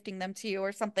obsessed and gifting them to you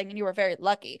or something and you were very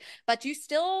lucky, but you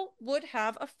still would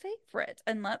have a favorite.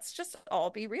 And let's just all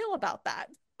be real about that.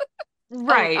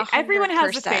 Oh, Right. Everyone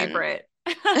has a 100%. favorite.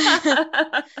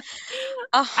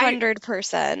 A I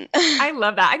 100%. I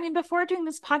love that. I mean, before doing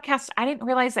this podcast, I didn't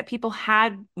realize that people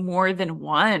had more than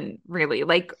one, really.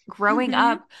 Like growing Mm-hmm.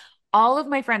 up, all of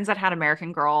my friends that had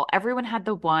American Girl, everyone had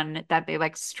the one that they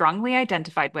like strongly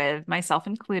identified with, myself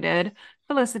included,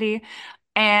 Felicity.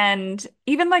 And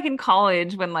even like in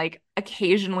college, when like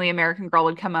occasionally American Girl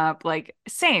would come up, like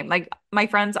same, like my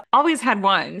friends always had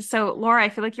one. So Laura, I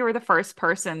feel like you were the first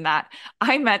person that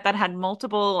I met that had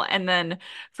multiple. And then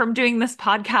from doing this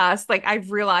podcast, like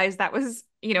I've realized that was,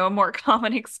 a more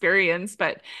common experience.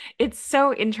 But it's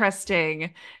so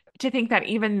interesting to think that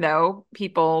even though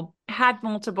people had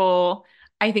multiple,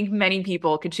 I think many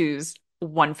people could choose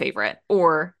one favorite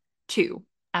or two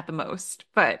at the most.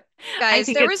 But I Guys,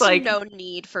 think there it's was like no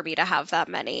need for me to have that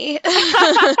many.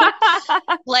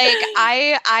 Like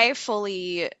I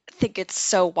fully think it's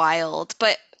so wild,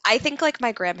 but I think like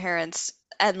my grandparents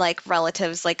and like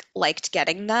relatives like liked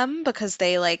getting them because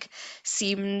they like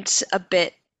seemed a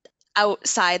bit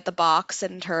outside the box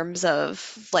in terms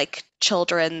of like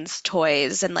children's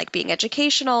toys and like being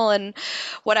educational and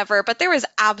whatever, but there was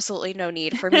absolutely no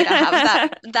need for me to have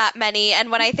that many.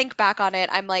 And when I think back on it,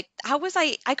 I'm like, how was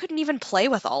I couldn't even play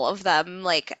with all of them.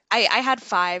 Like I had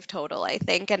five total, I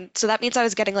think. And so that means I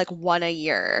was getting like one a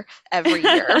year every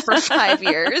year for 5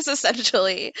 years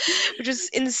essentially, which is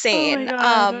Oh my insane.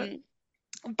 God.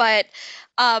 But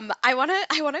I want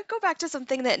to go back to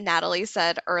something that Natalie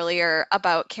said earlier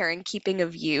about care and keeping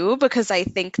of you because I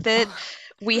think that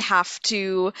we have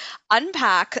to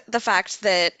unpack the fact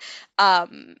that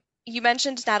you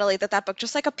mentioned, Natalie, that book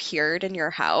just like appeared in your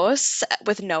house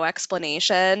with no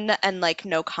explanation and like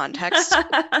no context.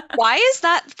 Why is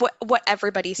that what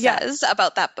everybody Yeah. says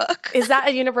about that book? Is that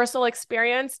a universal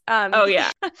experience? Oh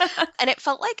yeah. And it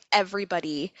felt like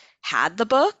everybody had the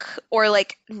book or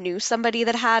like knew somebody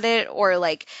that had it or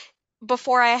like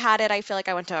before I had it, I feel like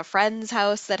I went to a friend's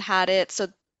house that had it. So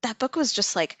that book was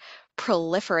just like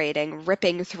proliferating,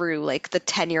 ripping through like the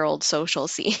 10-year-old social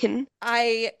scene.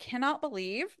 I cannot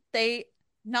believe they,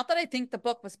 not that I think the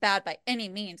book was bad by any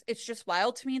means. It's just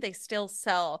wild to me they still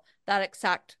sell that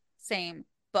exact same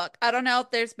book. I don't know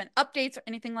if there's been updates or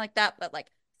anything like that, but like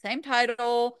same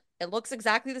title, it looks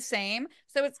exactly the same.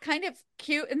 So it's kind of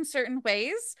cute in certain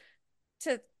ways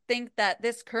to think that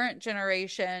this current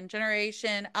generation,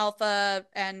 Generation Alpha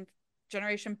and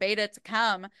Generation Beta to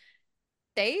come,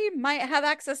 they might have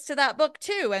access to that book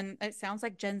too. And it sounds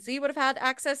like Gen Z would have had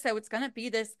access. So it's going to be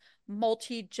this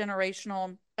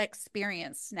multi-generational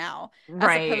experience now,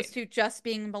 as Right. opposed to just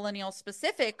being millennial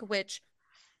specific, which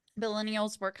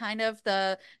millennials were kind of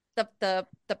the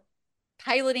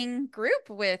piloting group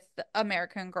with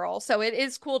American Girl. So it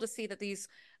is cool to see that these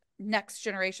next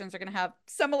generations are going to have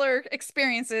similar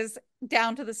experiences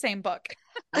down to the same book.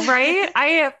 Right.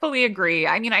 I fully agree.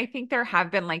 I mean, I think there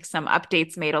have been like some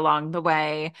updates made along the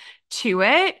way to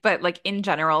it, but like in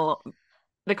general,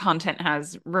 the content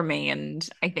has remained,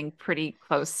 I think, pretty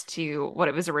close to what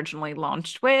it was originally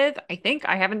launched with. I think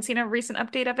I haven't seen a recent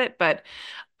update of it, but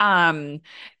um,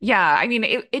 yeah, I mean,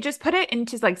 it just put it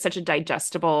into like such a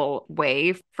digestible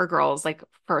way for girls like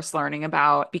first learning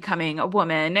about becoming a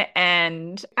woman.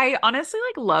 And I honestly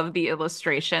like love the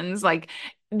illustrations. Like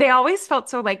they always felt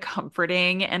so like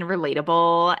comforting and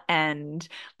relatable and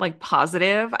like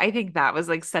positive. I think that was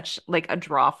like such like a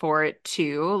draw for it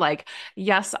too. Like,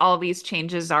 yes, all these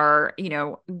changes are,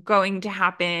 going to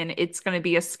happen. It's going to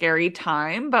be a scary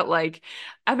time, but like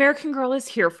American Girl is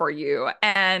here for you,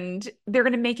 and they're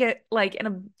gonna make it like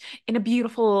in a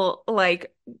beautiful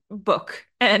like book.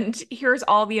 And here's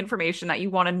all the information that you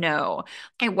want to know.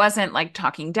 It wasn't like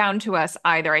talking down to us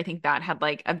either. I think that had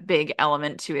like a big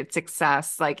element to its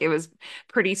success. Like it was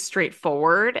pretty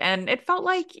straightforward, and it felt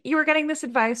like you were getting this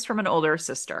advice from an older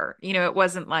sister. It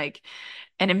wasn't like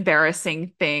an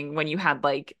embarrassing thing when you had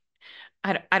like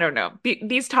I don't know.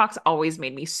 These talks always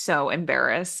made me so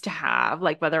embarrassed to have,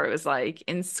 like whether it was like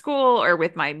in school or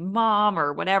with my mom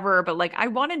or whatever, but like I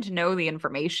wanted to know the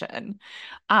information.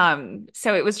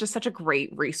 So it was just such a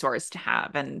great resource to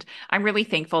have. And I'm really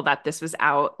thankful that this was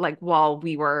out like while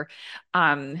we were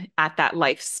at that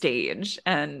life stage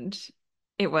and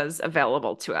it was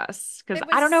available to us. Because It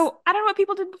I don't know what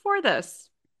people did before this.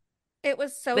 it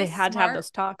was so They had to have smart. those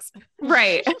talks.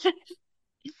 Right.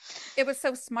 It was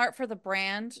so smart for the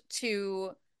brand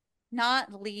to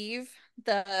not leave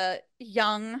the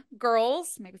young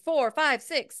girls, maybe 4, 5,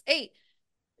 6, 8.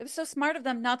 It was so smart of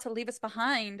them not to leave us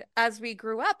behind as we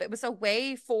grew up. It was a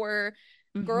way for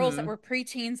girls that hmm were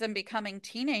preteens and becoming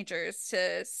teenagers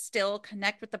to still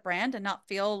connect with the brand and not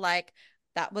feel like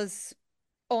that was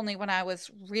only when I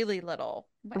was really little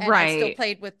and I still Right.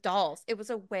 played with dolls. It was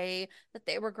a way that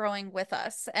they were growing with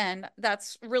us. And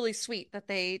that's really sweet that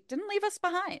they didn't leave us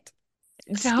behind.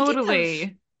 Speaking of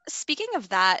Totally. speaking of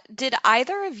that, did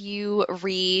either of you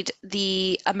read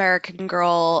the American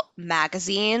Girl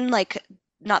magazine? Like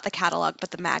not the catalog,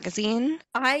 but the magazine?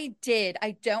 I did.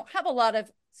 I don't have a lot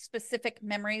of specific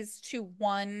memories to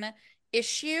one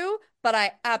issue, but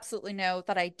I absolutely know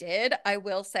that I did. I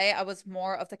will say I was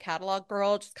more of the catalog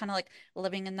girl, just kind of like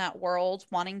living in that world,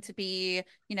 wanting to be,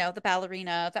 the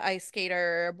ballerina, the ice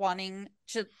skater, wanting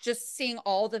to just seeing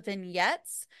all the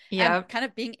vignettes and Yep. kind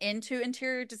of being into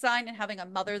interior design and having a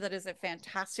mother that is a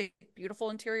fantastic, beautiful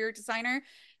interior designer.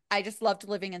 I just loved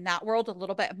living in that world a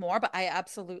little bit more, but I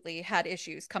absolutely had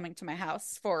issues coming to my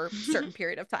house for a certain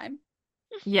period of time.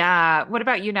 Yeah. What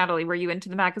about you, Natalie? Were you into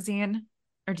the magazine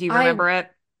or do you I remember it?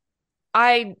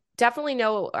 I definitely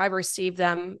know I received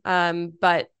them.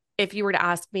 But if you were to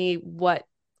ask me what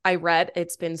I read,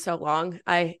 it's been so long.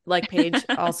 I, like Paige,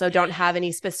 also don't have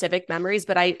any specific memories,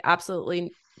 but I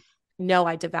absolutely know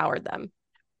I devoured them.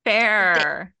 They,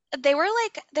 Fair. they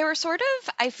were sort of,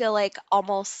 I feel like,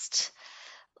 almost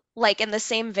like in the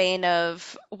same vein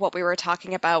of what we were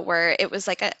talking about, where it was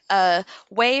like a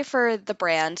way for the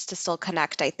brand to still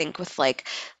connect, I think, with like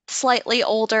slightly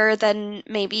older than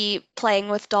maybe playing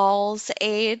with dolls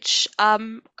age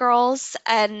girls.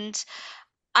 And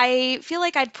I feel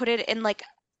like I'd put it in like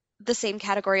the same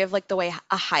category of like the way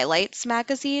a highlights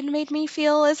magazine made me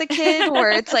feel as a kid,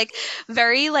 where it's like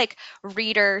very like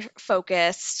reader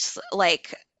focused,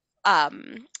 like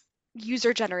um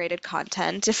user generated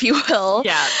content, if you will.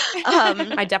 Yeah.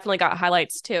 um I definitely got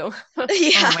highlights too. Oh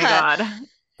my yeah. God.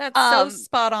 That's um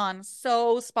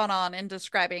so spot on in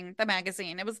describing the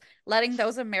magazine. It was letting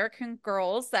those American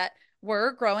girls that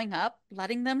were growing up,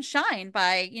 letting them shine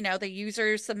by, the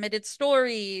users submitted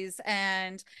stories.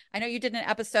 And I know you did an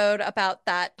episode about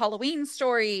that Halloween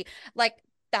story, like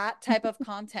that type of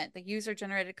content, the user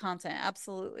generated content.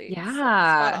 Absolutely.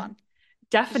 Spot Yeah. on. yeah.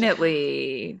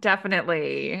 Definitely,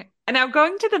 definitely. And now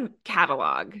going to the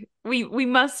catalog, we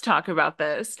must talk about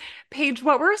this. Paige,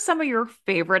 what were some of your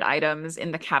favorite items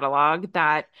in the catalog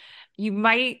that you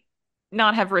might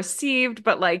not have received,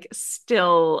 but like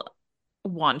still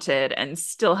wanted and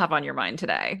still have on your mind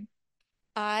today?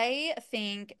 I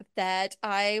think that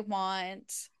I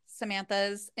want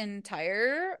Samantha's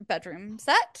entire bedroom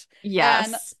set. And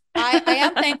Yes. I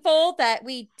am thankful that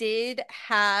we did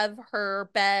have her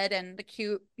bed and the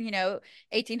cute,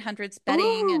 1800s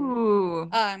bedding and Ooh.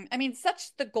 I mean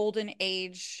such the golden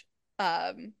age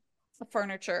um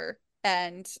furniture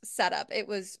and setup. It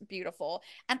was beautiful.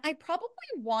 And I probably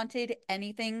wanted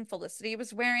anything Felicity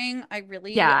was wearing. I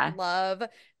really Yeah. love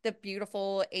the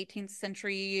beautiful 18th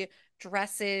century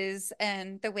dresses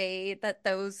and the way that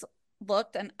those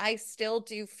looked. And I still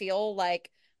do feel like,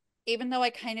 even though I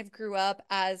kind of grew up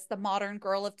as the modern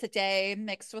girl of today,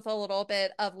 mixed with a little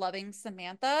bit of loving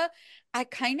Samantha, I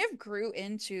kind of grew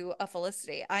into a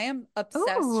Felicity. I am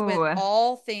obsessed with Ooh.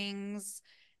 all things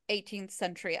 18th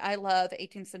century. I love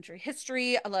 18th century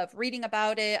history. I love reading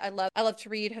about it. I love to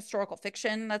read historical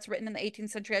fiction that's written in the 18th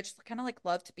century. I just kind of like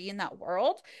love to be in that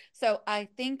world. So I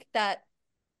think that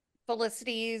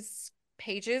Felicity's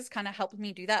pages kind of helped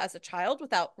me do that as a child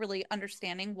without really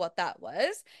understanding what that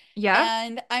was. Yeah.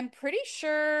 And I'm pretty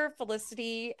sure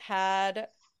Felicity had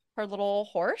her little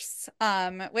horse,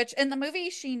 which in the movie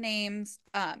she names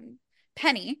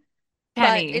Penny, but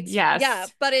Penny.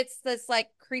 Yes. it's this like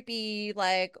creepy,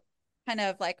 like kind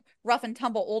of like rough and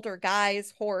tumble older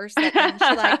guy's horse that then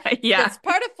she like Yeah. that's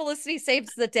part of Felicity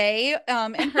Saves the Day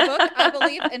in her book, I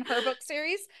believe, in her book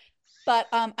series. But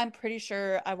I'm pretty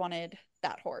sure I wanted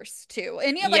that horse too.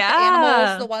 And yeah, like the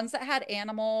animals, the Yeah. ones that had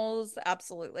animals,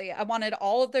 absolutely. I wanted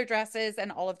all of their dresses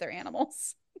and all of their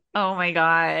animals. Oh my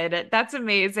God. That's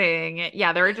amazing.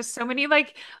 Yeah, there were just so many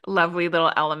like lovely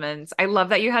little elements. I love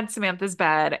that you had Samantha's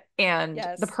bed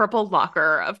and the Yes. purple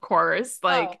locker, of course. Oh,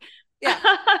 Like, yeah.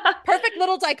 Perfect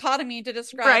little dichotomy to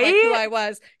describe like who right? I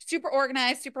was. Super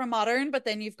organized, super modern, but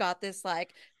then you've got this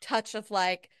like touch of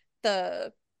like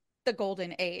the the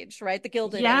golden age, right? The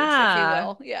gilded age, if you Yeah.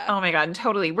 will. Yeah. Oh my God,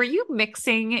 totally. Were you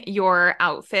mixing your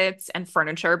outfits and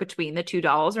furniture between the two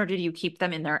dolls, or did you keep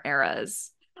them in their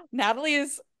eras? Natalie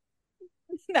is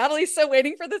Natalie's so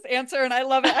waiting for this answer, and I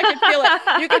love it. I could feel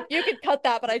it. You could cut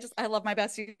that, but I love my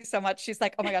bestie so much. She's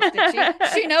like, oh my gosh, did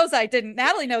she? She knows I didn't.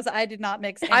 Natalie knows I did not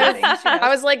mix I was anything. She I knows.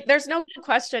 was like, there's no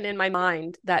question in my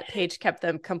mind that Paige kept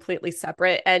them completely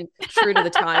separate and true to the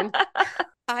time.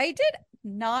 I did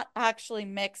not actually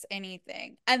mix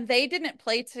anything, and they didn't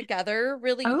play together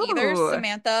really either. Oh,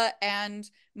 Samantha and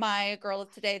my girl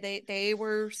of today, they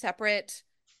were separate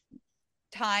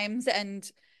times, and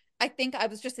I think I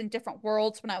was just in different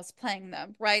worlds when I was playing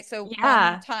them, right? So one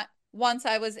yeah. time, once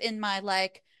I was in my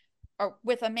like or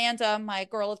with Amanda, my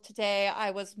girl of today,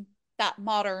 I was that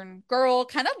modern girl,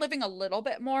 kind of living a little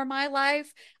bit more my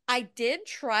life. I did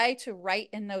try to write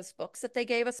in those books that they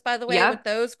gave us, by the way, with Yep.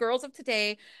 those girls of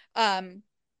today. Um,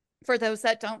 for those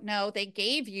that don't know, they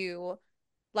gave you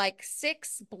like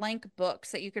 6 blank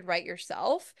books that you could write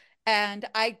yourself. And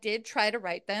I did try to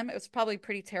write them. It was probably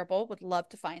pretty terrible. Would love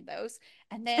to find those.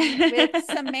 And then with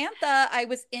Samantha, I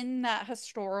was in that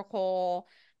historical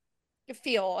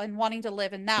feel and wanting to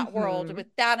live in that world Mhm. with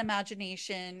that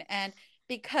imagination. And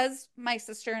because my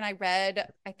sister and I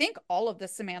read, I think all of the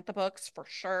Samantha books for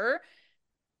sure,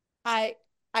 I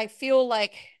I feel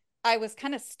like I was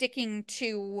kind of sticking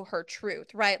to her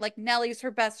truth, right? Like Nellie's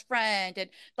her best friend, and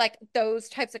like those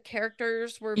types of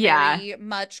characters were Yeah. very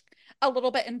much a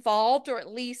little bit involved, or at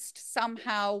least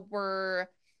somehow were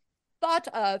thought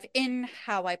of in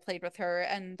how I played with her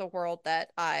and the world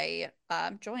that I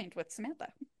joined with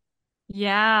Samantha.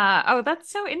 Yeah. Oh, that's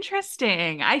so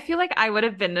interesting. I feel like I would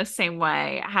have been the same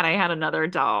way had I had another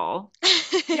doll,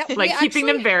 Yeah, like keeping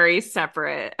them very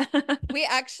separate. we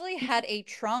actually had a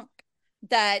trunk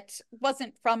that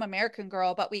wasn't from American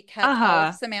Girl, but we kept all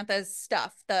of Uh-huh. Samantha's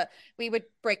stuff. The We would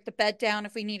break the bed down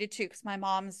if we needed to, because my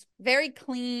mom's very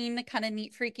clean, kind of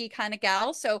neat, freaky kind of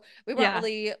gal. So we weren't Yeah.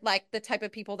 really like the type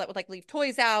of people that would like leave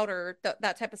toys out or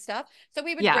that type of stuff. So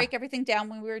we would Yeah. break everything down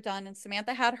when we were done. And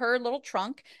Samantha had her little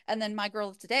trunk, and then my girl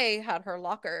of today had her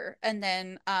locker. And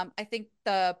then I think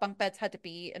the bunk beds had to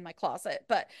be in my closet,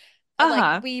 but like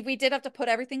Uh-huh. we did have to put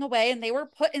everything away, and they were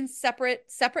put in separate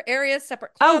areas,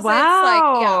 separate Oh, closets. Like,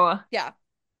 yeah, wow. yeah,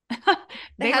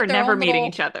 they They were had their never own meeting little.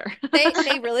 each other.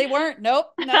 They really weren't.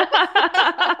 Nope, nope.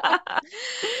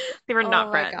 They were Oh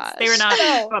not my friends. They were gosh. not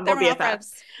No, they Bumble were not BFFs.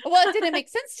 friends. Well, it didn't make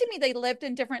sense to me. They lived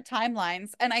in different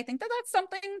timelines, and I think that that's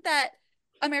something that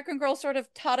American Girl sort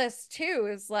of taught us too.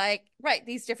 Is like, right,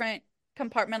 these different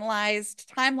compartmentalized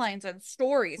timelines and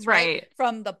stories, right? Right.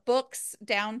 From the books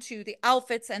down to the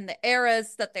outfits and the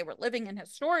eras that they were living in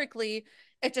historically.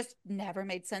 It just never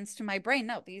made sense to my brain.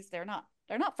 No, they're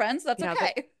not friends. That's Yeah,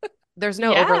 okay. there's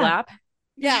no Yeah. overlap.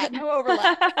 Yeah, no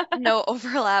overlap. No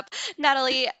overlap.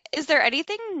 Natalie, is there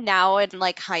anything now in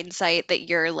like hindsight that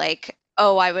you're like,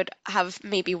 oh, I would have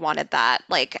maybe wanted that,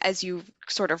 like as you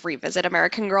sort of revisit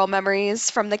American Girl memories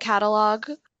from the catalog?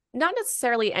 Not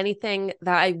necessarily anything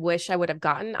that I wish I would have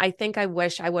gotten. I think I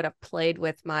wish I would have played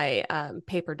with my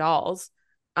paper dolls.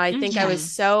 I think I was Hmm.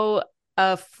 Yes. so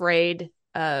afraid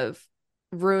of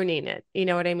ruining it. You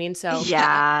know what I mean? So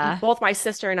Yeah. Yeah. both my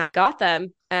sister and I got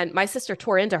them, and my sister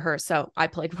tore into hers, so I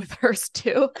played with hers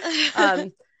too.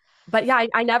 Um, but yeah,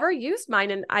 I never used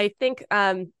mine, and I think,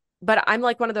 but I'm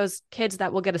like one of those kids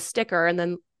that will get a sticker and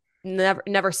then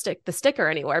never stick the sticker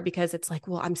anywhere because it's like,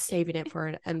 well, I'm saving it for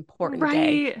an important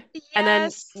day. Right. And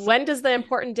then Yes. when does the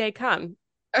important day come?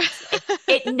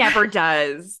 It never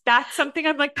does. That's something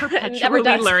I'm like It never perpetually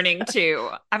does. learning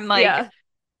to. I'm like, Yeah.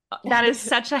 that is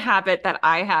such a habit that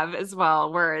I have as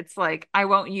well, where it's like I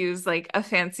won't use like a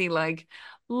fancy like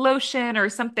lotion or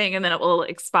something, and then it will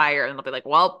expire, and they'll be like,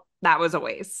 well, that was a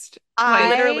waste. Like, I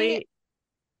Literally,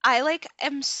 I like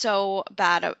am so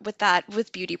bad with that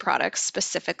with beauty products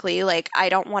specifically. Like I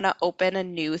don't want to open a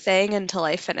new thing until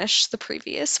I finish the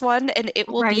previous one, and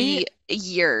it will right? be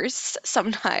years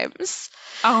sometimes.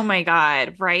 Oh my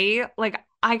God, right? Like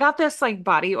I got this like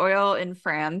body oil in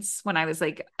France when I was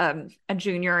like a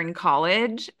junior in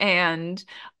college, and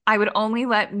I would only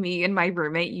let me and my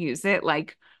roommate use it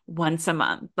like once a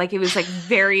month. Like it was like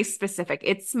very specific.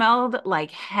 It smelled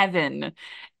like heaven.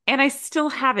 And I still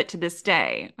have it to this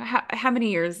day. How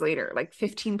many years later? Like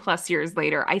 15 plus years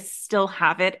later, I still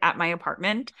have it at my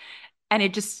apartment. And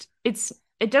it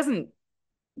doesn't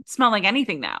smell like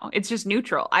anything now. It's just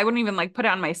neutral. I wouldn't even like put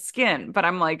it on my skin, but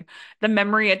I'm like the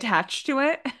memory attached to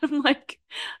it. I'm like,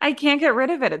 I can't get rid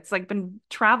of it. It's like been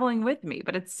traveling with me,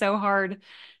 but it's so hard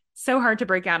to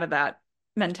break out of that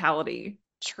mentality.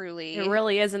 it Truly.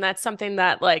 really is. And that's something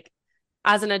that, like,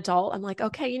 as an adult, I'm like,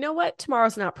 okay, you know what?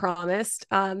 Tomorrow's not promised.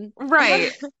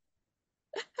 Right.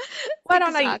 Why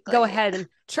don't I go Exactly. ahead and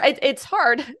try? It's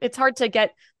hard. It's hard to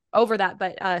get over that,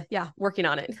 but yeah, working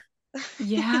on it.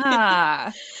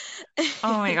 Yeah.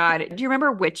 Oh my God. Do you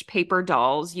remember which paper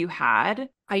dolls you had?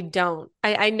 I don't.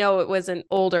 I know it was an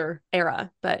older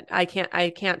era, but I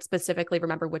can't specifically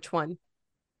remember which one.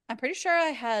 I'm pretty sure I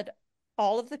had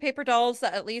all of the paper dolls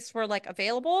that at least were like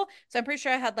available. So I'm pretty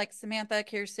sure I had like Samantha,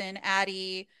 Kirsten,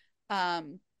 Addie.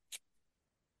 Um,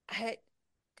 I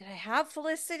did I have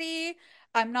Felicity?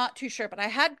 I'm not too sure, but I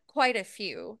had quite a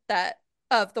few that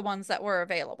of the ones that were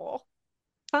available.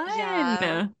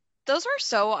 Yeah. Fun. Those were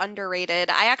so underrated.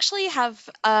 I actually have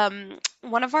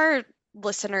one of our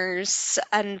listeners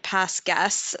and past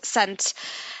guests sent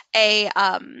a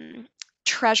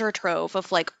treasure trove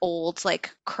of like old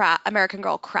like craft American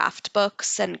Girl craft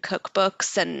books and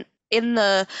cookbooks and in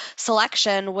the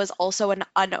selection was also an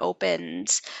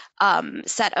unopened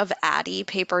set of Addie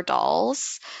paper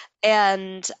dolls.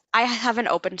 And I haven't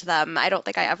opened them. I don't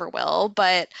think I ever will,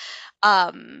 but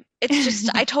it's just,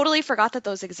 I totally forgot that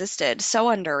those existed. So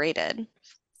underrated.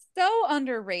 So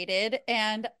underrated.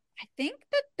 And I think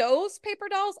that those paper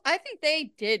dolls, I think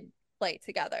they did play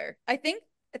together. I think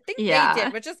they Yeah.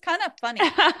 did, which is kind of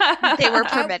funny. They were I,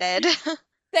 permitted.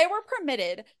 they were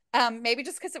permitted. Maybe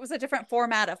just because it was a different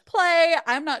format of play.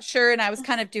 I'm not sure. And I was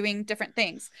kind of doing different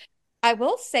things. I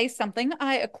will say something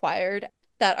I acquired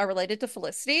that are related to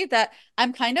Felicity that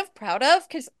I'm kind of proud of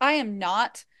because I am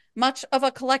not much of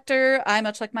a collector. I,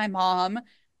 much like my mom,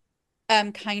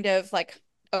 am kind of like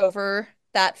over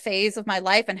that phase of my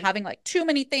life and having like too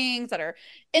many things that are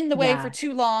in the way for Yeah.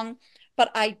 too long.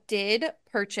 But I did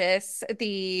purchase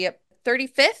the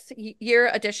 35th year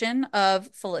edition of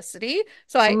Felicity.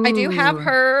 So I do have Ooh.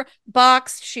 her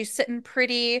boxed. She's sitting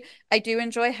pretty. I do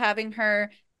enjoy having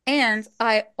her. And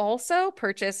I also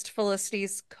purchased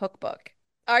Felicity's cookbook.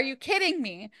 Are you kidding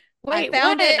me? I Wait, what?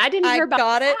 found it. I didn't I hear about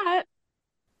got it. that.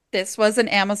 This was an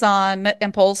Amazon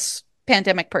impulse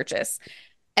pandemic purchase.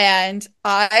 And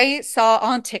I saw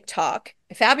on TikTok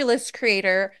a fabulous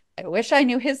creator. I wish I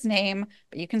knew his name,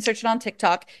 but you can search it on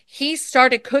TikTok. He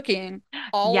started cooking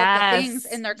all of the things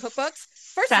in Yes. their cookbooks.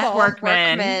 First of Seth all,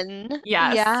 Workman. Workman.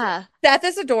 Yes. Yeah. Seth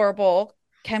is adorable.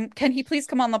 Can he please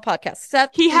come on the podcast?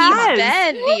 Seth, He please come He's on.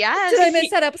 has. been, Did I miss He,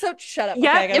 yes. that episode? Shut up.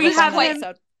 Okay, I yep, gotta It we go was find have that quite him.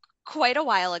 episode. quite a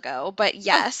while ago, but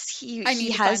Oh, yes, he I he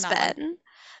need to find has that one. been.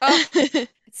 Oh,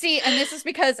 see, and this is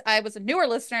because I was a newer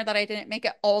listener that I didn't make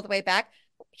it all the way back.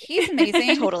 He's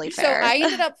amazing. Totally So fair. I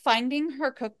ended up finding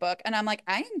her cookbook and I'm like,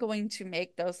 I am going to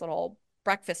make those little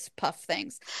breakfast puff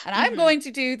things. And I'm Mhm. going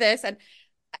to do this. And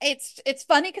it's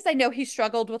funny because I know he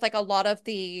struggled with like a lot of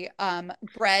the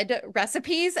bread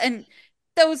recipes and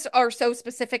those are so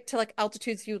specific to like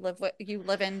altitudes you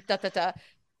live in, da da da.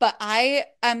 But I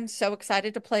am so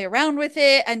excited to play around with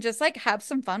it and just like have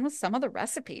some fun with some of the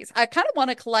recipes. I kind of want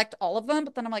to collect all of them,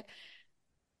 but then I'm like,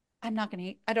 I'm not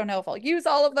gonna, I don't know if I'll use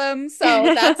all of them. So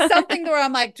that's something where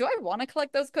I'm like, do I want to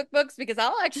collect those cookbooks? Because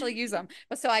I'll actually use them.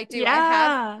 But so I do.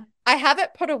 Yeah. I have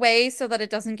it put away so that it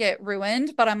doesn't get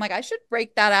ruined, but I'm like, I should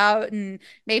break that out and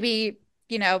maybe,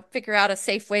 figure out a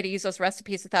safe way to use those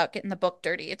recipes without getting the book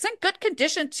dirty. It's in good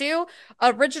condition too.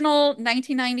 Original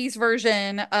 1990s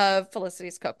version of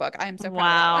Felicity's cookbook. I am so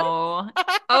proud of that one. Wow.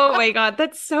 Oh my God,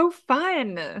 that's so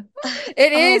fun.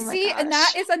 It Oh is. my See, and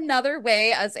that gosh. is another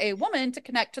way as a woman to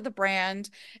connect to the brand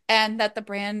and that the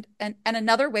brand and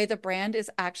another way the brand is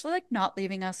actually like not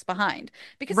leaving us behind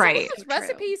because some of Right. So those true.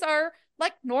 recipes are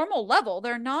like normal level.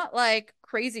 They're not like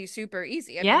crazy super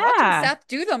easy. I mean, watching Yeah. Seth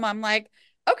do them, I'm like,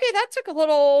 okay, that took a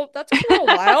little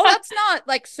while. That's not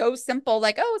like so simple,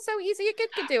 like, oh, it's so easy, a kid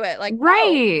could do it. Like, no.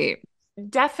 Right.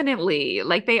 Definitely.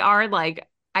 Like they are like,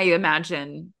 I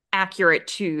imagine, accurate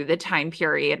to the time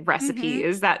period Mm-hmm.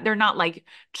 recipes that they're not like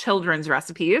children's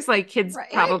recipes. Like kids Right.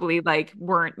 Right. probably like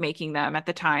weren't making them at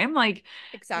the time. Like,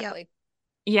 Yep. Exactly.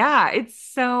 yeah, it's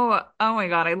so, oh my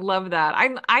God, I love that.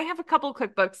 I have a couple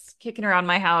cookbooks kicking around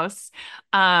my house.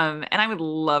 And I would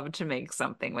love to make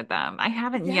something with them. I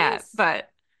haven't yet, Yes. but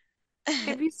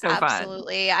it'd be so fun.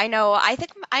 Absolutely. I know. I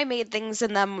think I made things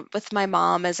in them with my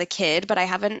mom as a kid, but I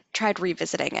haven't tried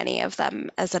revisiting any of them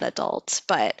as an adult.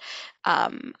 But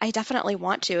I definitely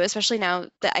want to, especially now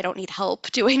that I don't need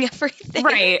help doing everything.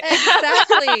 Right.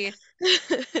 Exactly.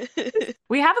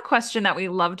 We have a question that we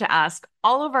love to ask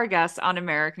all of our guests on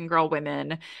American Girl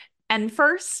Women. And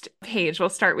first, Paige, we'll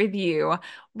start with you.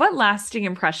 What lasting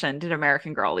impression did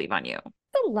American Girl leave on you?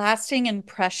 The lasting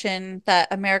impression that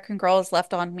American Girl has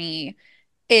left on me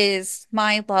is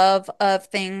my love of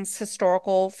things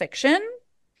historical fiction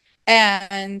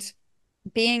and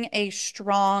being a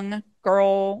strong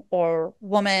girl or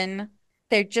woman.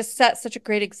 They just set such a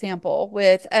great example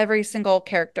with every single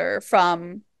character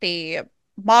from the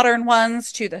modern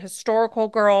ones to the historical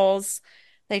girls.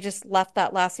 They just left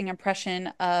that lasting impression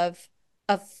of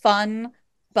fun,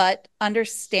 but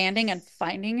understanding and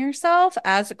finding yourself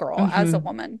as a girl, as a Mhm.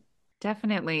 woman.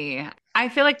 Definitely. I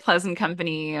feel like Pleasant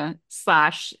Company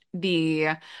slash the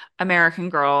American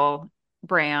Girl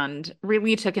brand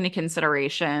really took into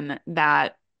consideration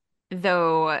that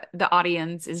though the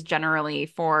audience is generally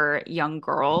for young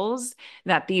girls,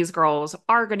 that these girls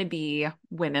are going to be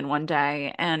women one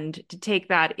day, and to take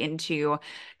that into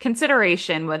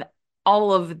consideration with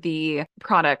all of the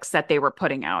products that they were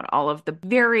putting out, all of the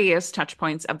various touch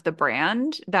points of the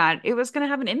brand, that it was going to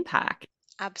have an impact.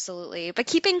 Absolutely. But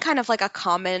keeping kind of like a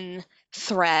common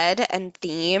thread and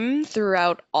theme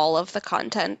throughout all of the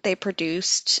content they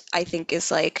produced, I think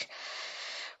is like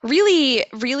really,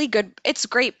 really good. It's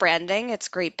great branding, it's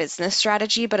great business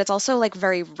strategy, but it's also like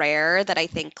very rare that I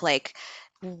think like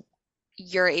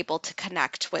you're able to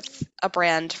connect with a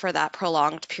brand for that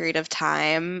prolonged period of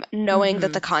time, knowing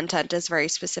that the Mhm. content is very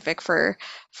specific for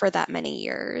that many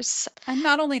years. And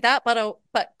not only that,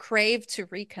 but crave to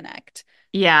reconnect.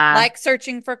 Yeah. Like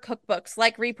searching for cookbooks,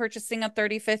 like repurchasing a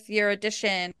 35th year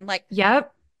edition, like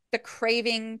Yep. the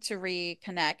craving to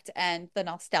reconnect and the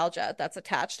nostalgia that's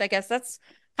attached. I guess that's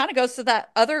kind of goes to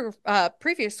that other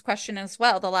previous question as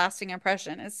well. The lasting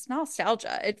impression is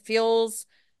nostalgia. It feels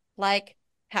like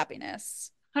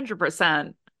happiness.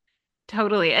 100%.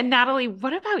 Totally. And Natalie,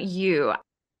 what about you?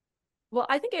 Well,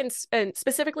 I think in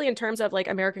specifically in terms of like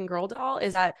American Girl doll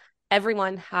is that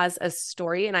everyone has a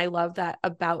story, and I love that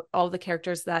about all the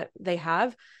characters that they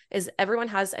have is everyone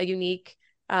has a unique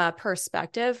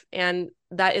perspective, and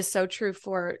that is so true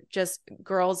for just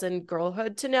girls and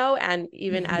girlhood to know, and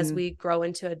even as Mhm. we grow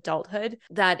into adulthood,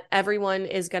 that everyone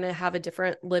is going to have a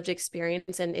different lived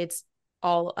experience, and it's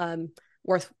all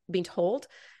worth being told.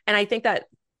 And I think that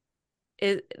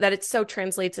that it so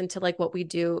translates into like what we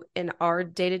do in our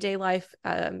day-to-day life.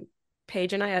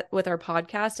 Paige and I with our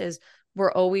podcast is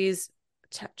we're always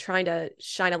trying to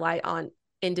shine a light on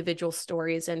individual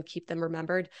stories and keep them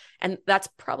remembered, and that's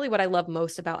probably what I love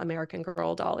most about American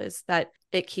Girl doll is that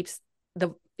it keeps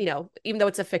the, you know, even though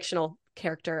it's a fictional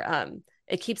character,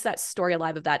 it keeps that story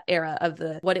alive of that era of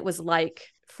the what it was like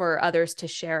for others to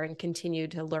share and continue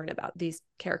to learn about these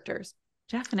characters.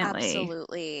 Definitely.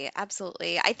 Absolutely.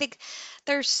 Absolutely. I think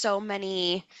there's so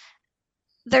many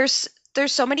there's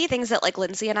there's so many things that like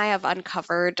Lindsay and I have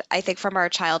uncovered, I think from our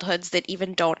childhoods that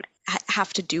even don't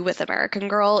have to do with American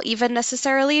Girl even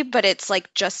necessarily, but it's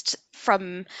like just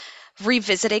from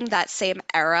revisiting that same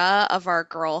era of our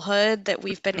girlhood that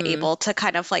we've been Mm, able to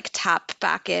kind of like tap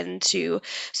back into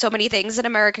so many things. And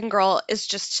American Girl is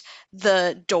just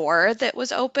the door that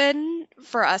was open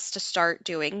for us to start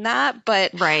doing that.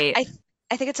 But Right. I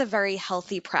I think it's a very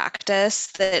healthy practice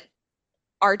that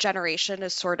our generation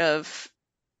is sort of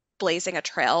blazing a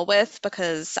trail with,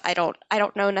 because I don't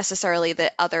know necessarily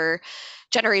that other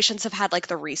generations have had like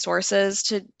the resources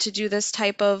to do this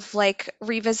type of like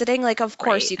revisiting. Like of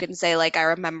course Right. you can say like I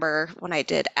remember when I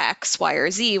did X, Y, or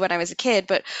Z when I was a kid,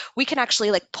 but we can actually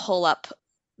like pull up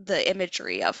the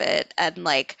imagery of it and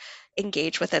like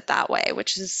engage with it that way,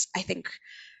 which is I think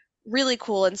really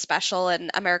cool and special,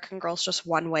 and American Girl's just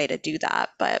one way to do that.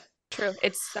 But true.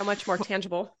 It's so much more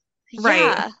tangible.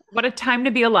 Right. yeah. What a time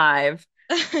to be alive.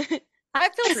 I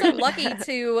feel so Truly. lucky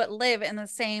to live in the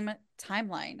same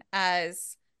timeline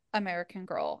as American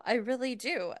Girl. I really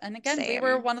do. And again, we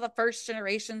were Same. one of the first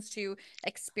generations to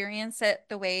experience it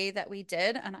the way that we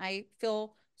did. And I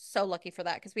feel so lucky for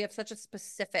that because we have such a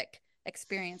specific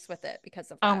experience with it because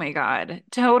of Oh that. my God.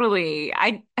 Totally.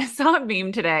 I saw a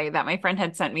meme today that my friend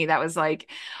had sent me that was like,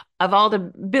 of all the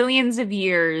billions of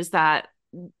years that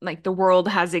like the world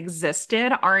has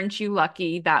existed, aren't you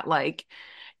lucky that like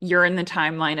you're in the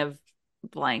timeline of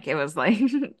blank? It was like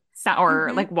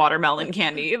sour, Hmm. like watermelon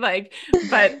candy. Like,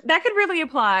 but that could really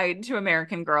apply to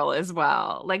American Girl as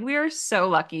well. Like, we are so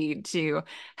lucky to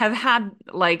have had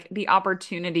like the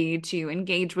opportunity to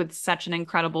engage with such an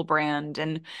incredible brand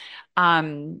and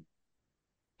um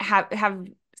have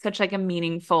such like a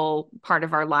meaningful part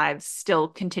of our lives still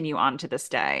continue on to this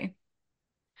day.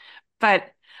 But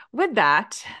with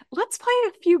that, let's play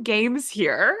a few games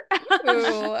here.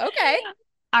 Ooh, okay.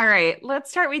 All right, let's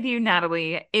start with you,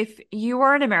 Natalie. If you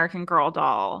were an American Girl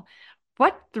doll,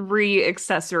 what three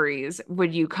accessories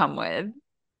would you come with?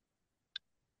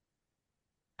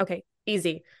 Okay,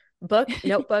 easy. Book,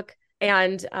 notebook,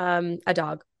 and a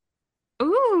dog.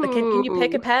 Like, can you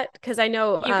pick a Ooh, pet? Because I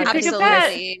know you could I pick a think Chris.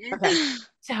 pet. Absolutely. Okay,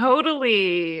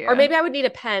 Totally. or maybe I would need a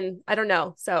pen. I don't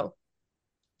know. So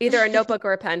either a notebook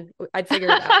or a pen. I'd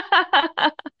figure it out.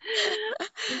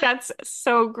 That's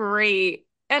so great.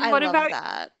 And I what love about,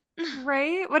 that.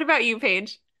 right? What about you,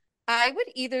 Paige? I would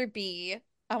either be,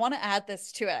 I want to add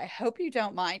this to it. I hope you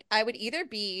don't mind. I would either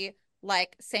be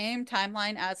like same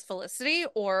timeline as Felicity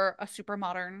or a super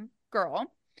modern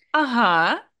girl.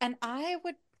 Uh-huh. And I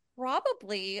would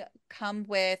probably come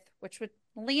with, which would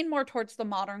lean more towards the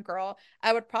modern girl,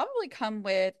 I would probably come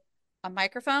with a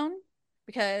microphone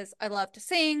because I love to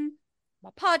sing. I'm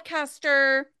a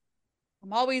podcaster.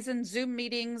 I'm always in Zoom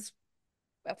meetings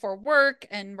for work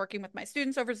and working with my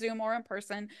students over Zoom or in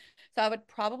person. So I would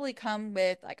probably come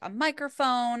with like a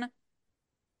microphone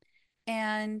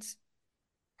and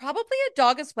probably a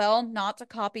dog as well, not to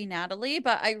copy Natalie,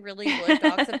 but I really would.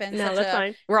 Dogs have been No, such that's a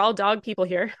fine. We're all dog people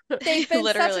here. they've been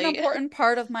such an Literally. important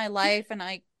part of my life and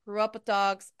I grew up with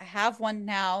dogs. I have one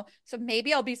now. So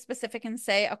maybe I'll be specific and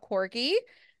say a corgi.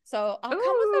 So I'll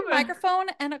come with a Ooh. microphone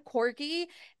and a corgi.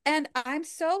 And I'm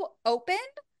so open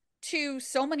to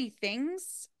so many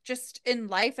things just in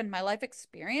life and my life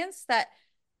experience that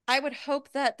I would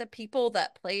hope that the people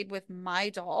that played with my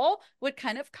doll would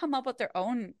kind of come up with their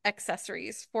own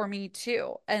accessories for me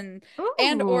too. And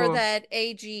or Ooh. that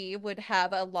AG would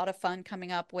have a lot of fun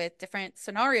coming up with different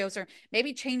scenarios or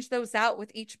maybe change those out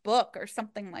with each book or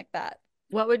something like that.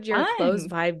 What would your clothes Fun.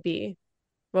 vibe be?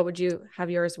 What would you have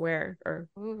yours wear? Or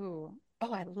Ooh.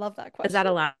 Oh, I love that is that question.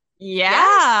 allowed?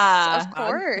 Yes, of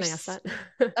Yeah, Can I ask course. that?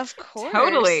 Of course.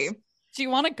 totally. Do you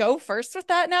want to go first with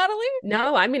that, Natalie?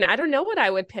 No, I mean, I don't know what I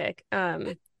would pick.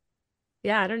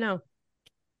 Yeah, I don't know.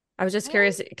 I was just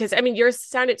curious because I mean, yours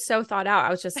sounded so thought out. I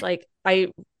was just like,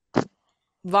 I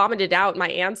vomited out my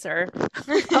answer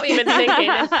without even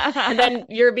thinking. And then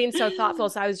you're being so thoughtful.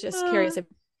 So I was just curious if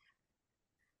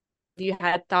you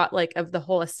had thought like of the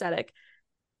whole aesthetic.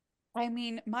 I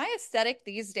mean, my aesthetic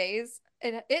these days,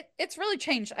 it's really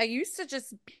changed. I used to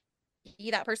just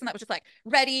be that person that was just like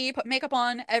ready, put makeup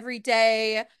on every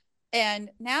day. And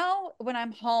now when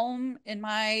I'm home in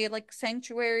my like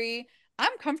sanctuary,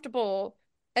 I'm comfortable.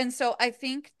 And so I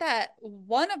think that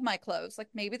one of my clothes, like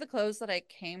maybe the clothes that I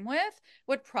came with,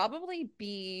 would probably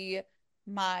be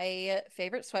my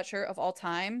favorite sweatshirt of all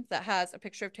time that has a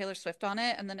picture of Taylor Swift on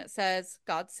it and then it says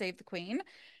God Save the Queen.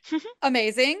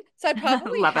 Amazing. So I'd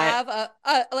probably Love it. have a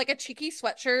like a cheeky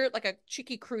sweatshirt, like a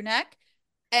cheeky crew neck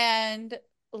and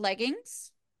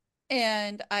leggings.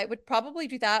 And I would probably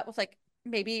do that with like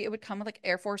maybe it would come with like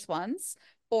Air Force Ones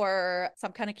or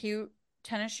some kind of cute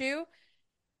tennis shoe.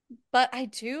 But I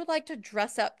do like to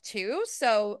dress up too.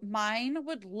 So mine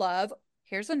would love,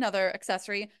 here's another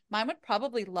accessory. Mine would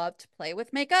probably love to play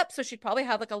with makeup. So she'd probably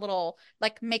have like a little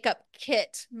like makeup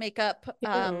kit, makeup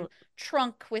Ew.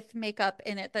 trunk with makeup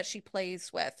in it that she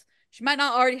plays with. She might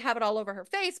not already have it all over her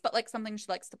face, but like something she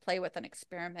likes to play with and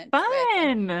experiment with.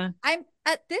 And Fun. I'm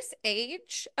at this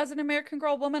age as an American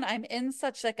Girl woman, I'm in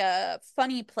such like a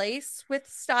funny place with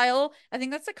style. I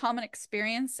think that's a common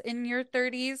experience in your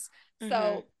 30s. Hmm.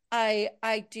 So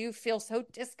I do feel so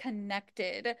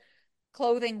disconnected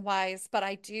clothing wise, but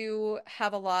I do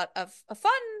have a lot of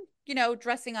fun,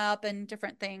 dressing up and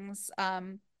different things.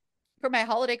 For my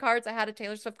holiday cards, I had a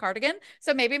Taylor Swift cardigan.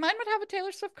 So maybe mine would have a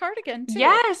Taylor Swift cardigan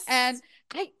too. And Yes.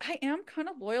 I am kind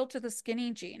of loyal to the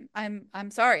skinny jean.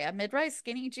 I'm sorry, a mid-rise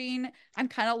skinny jean. I'm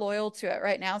kind of loyal to it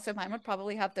right now. So mine would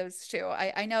probably have those too.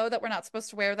 I know that we're not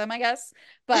supposed to wear them, I guess.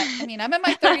 But I mean, I'm in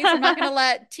my 30s. I'm not gonna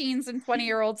let teens and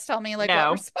 20-year-olds tell me like what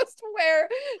we're No. supposed to wear.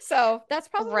 So that's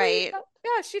probably Right.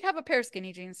 yeah, she'd have a pair of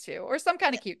skinny jeans too, or some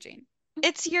kind of cute jean.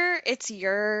 It's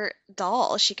your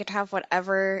doll. She could have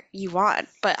whatever you want.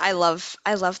 But I love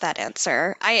that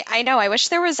answer. I know I wish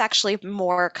there was actually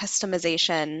more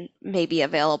customization maybe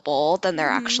available than there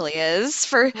Mhm. actually is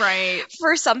for Right.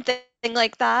 for something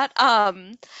like that.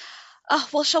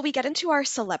 Well, shall we get into our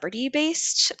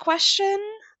celebrity-based question?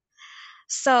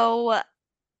 So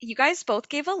you guys both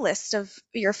gave a list of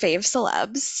your fave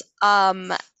celebs.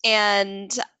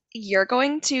 And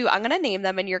I'm gonna name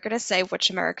them and you're gonna say which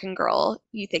American Girl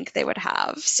you think they would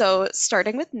have. So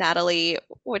starting with Natalie,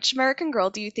 which American Girl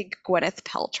do you think Gwyneth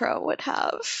Paltrow would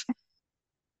have?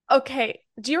 Okay.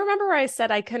 Do you remember where I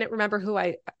said I couldn't remember who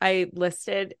I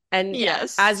listed? And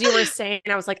Yes. as you were saying,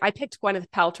 I was like, I picked Gwyneth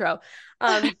Paltrow.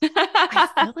 I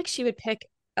feel like she would pick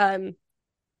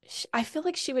I feel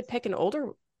like she would pick an older.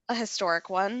 A historic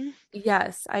one.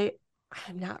 Yes, I'm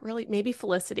not really, maybe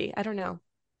Felicity. I don't know.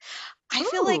 I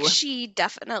feel like Ooh. she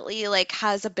definitely like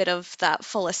has a bit of that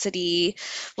Felicity.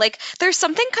 Like there's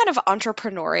something kind of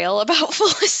entrepreneurial about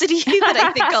Felicity that I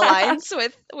think aligns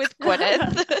with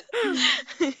Gwyneth.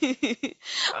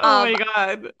 Oh Um, my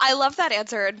God. I love that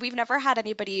answer, and we've never had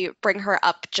anybody bring her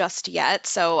up just yet,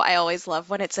 so I always love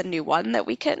when it's a new one that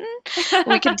we can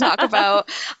talk about.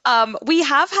 We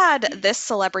have had this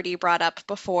celebrity brought up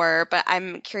before, but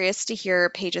I'm curious to hear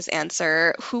Paige's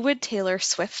answer. Who would Taylor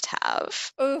Swift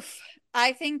have? Oof.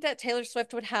 I think that Taylor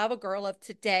Swift would have a girl of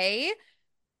today,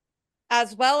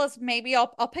 as well as maybe I'll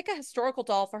pick a historical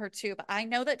doll for her too. But I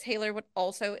know that Taylor would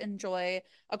also enjoy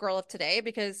a girl of today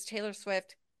because Taylor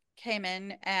Swift came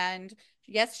in and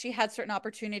yes, she had certain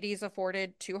opportunities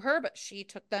afforded to her, but she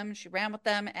took them, she ran with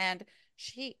them, and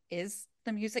she is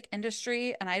the music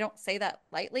industry. And I don't say that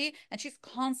lightly. And she's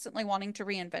constantly wanting to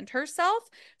reinvent herself.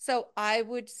 So I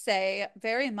would say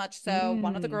very much so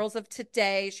one of the Mm, girls of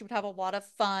today. She would have a lot of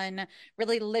fun,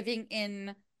 really living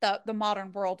in the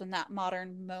modern world in that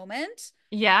modern moment.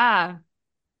 yeah.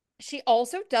 She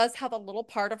also does have a little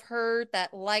part of her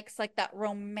that likes like that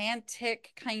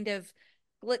romantic kind of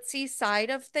glitzy side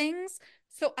of things.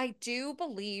 So I do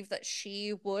believe that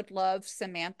she would love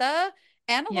Samantha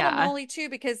and a little Molly too,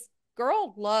 because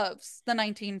girl loves the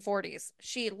 1940s.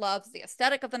 She loves the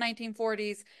aesthetic of the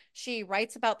 1940s. She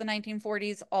writes about the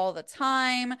 1940s all the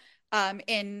time.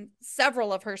 In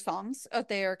several of her songs,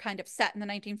 they are kind of set in the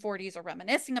 1940s or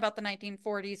reminiscing about the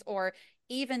 1940s, or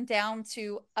even down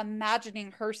to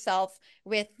imagining herself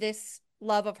with this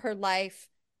love of her life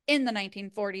in the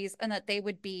 1940s, and that they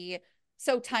would be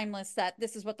so timeless that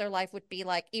this is what their life would be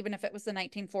like, even if it was the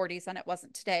 1940s and it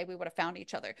wasn't today, we would have found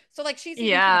each other. So like she's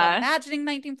even kind of imagining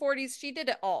 1940s. She did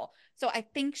it all. So I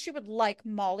think she would like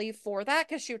Molly for that,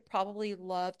 because she would probably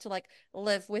love to like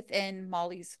live within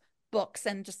Molly's books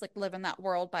and just like live in that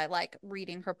world by like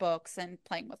reading her books and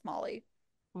playing with Molly.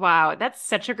 Wow, that's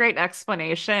such a great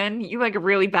explanation. You like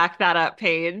really back that up,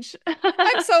 Paige.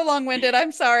 I'm so long-winded.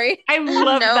 I'm sorry. I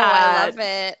love No, that. I love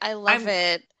it. I love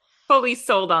it. Fully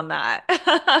sold on that.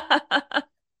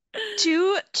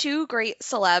 Two great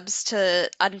celebs to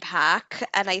unpack,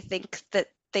 and I think that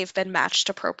they've been matched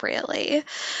appropriately.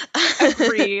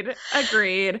 Agreed.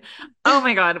 Oh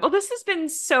my God. Well, this has been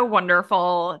so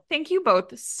wonderful. Thank you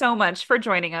both so much for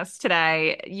joining us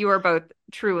today. You are both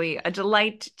truly a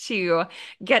delight to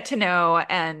get to know,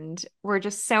 and we're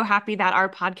just so happy that our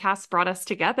podcast brought us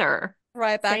together.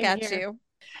 Right back at you.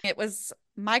 It was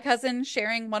my cousin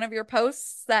sharing one of your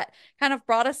posts that kind of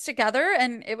brought us together,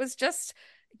 and it was just,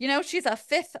 you know, she's a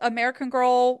fifth American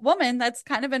Girl woman that's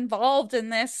kind of involved in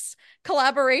this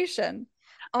collaboration.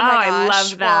 Oh my gosh. I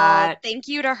love that. Well, thank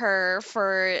you to her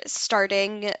for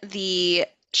starting the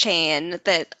chain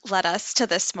that led us to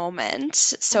this moment.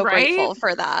 So grateful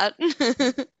for that.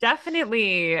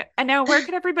 Definitely. And now, where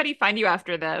can everybody find you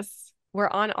after this? We're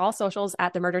on all socials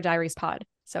at the Murder Diaries Pod.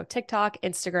 So TikTok,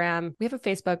 Instagram. We have a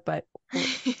Facebook, but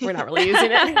we're not really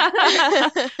using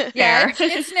it. Yeah,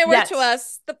 it's newer to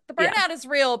us. The burnout is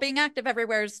real. Being active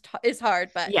everywhere is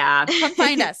hard, but come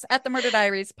find us at the Murder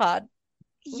Diaries Pod.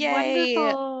 Yay.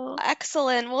 Wonderful.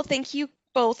 Excellent. Well, thank you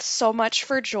both so much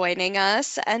for joining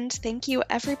us, and thank you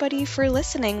everybody for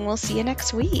listening. We'll see you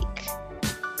next week.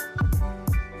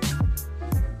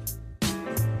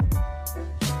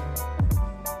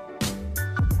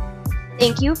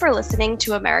 Thank you for listening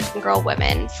to American Girl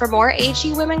Women. For more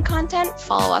AG Women content,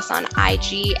 follow us on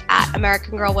IG at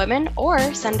American Girl Women,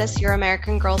 or send us your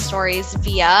American Girl stories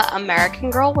via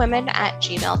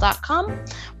americangirlwomen@gmail.com.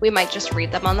 We might just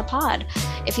read them on the pod.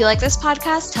 If you like this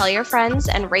podcast, tell your friends,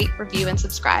 and rate, review, and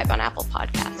subscribe on Apple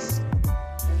Podcasts.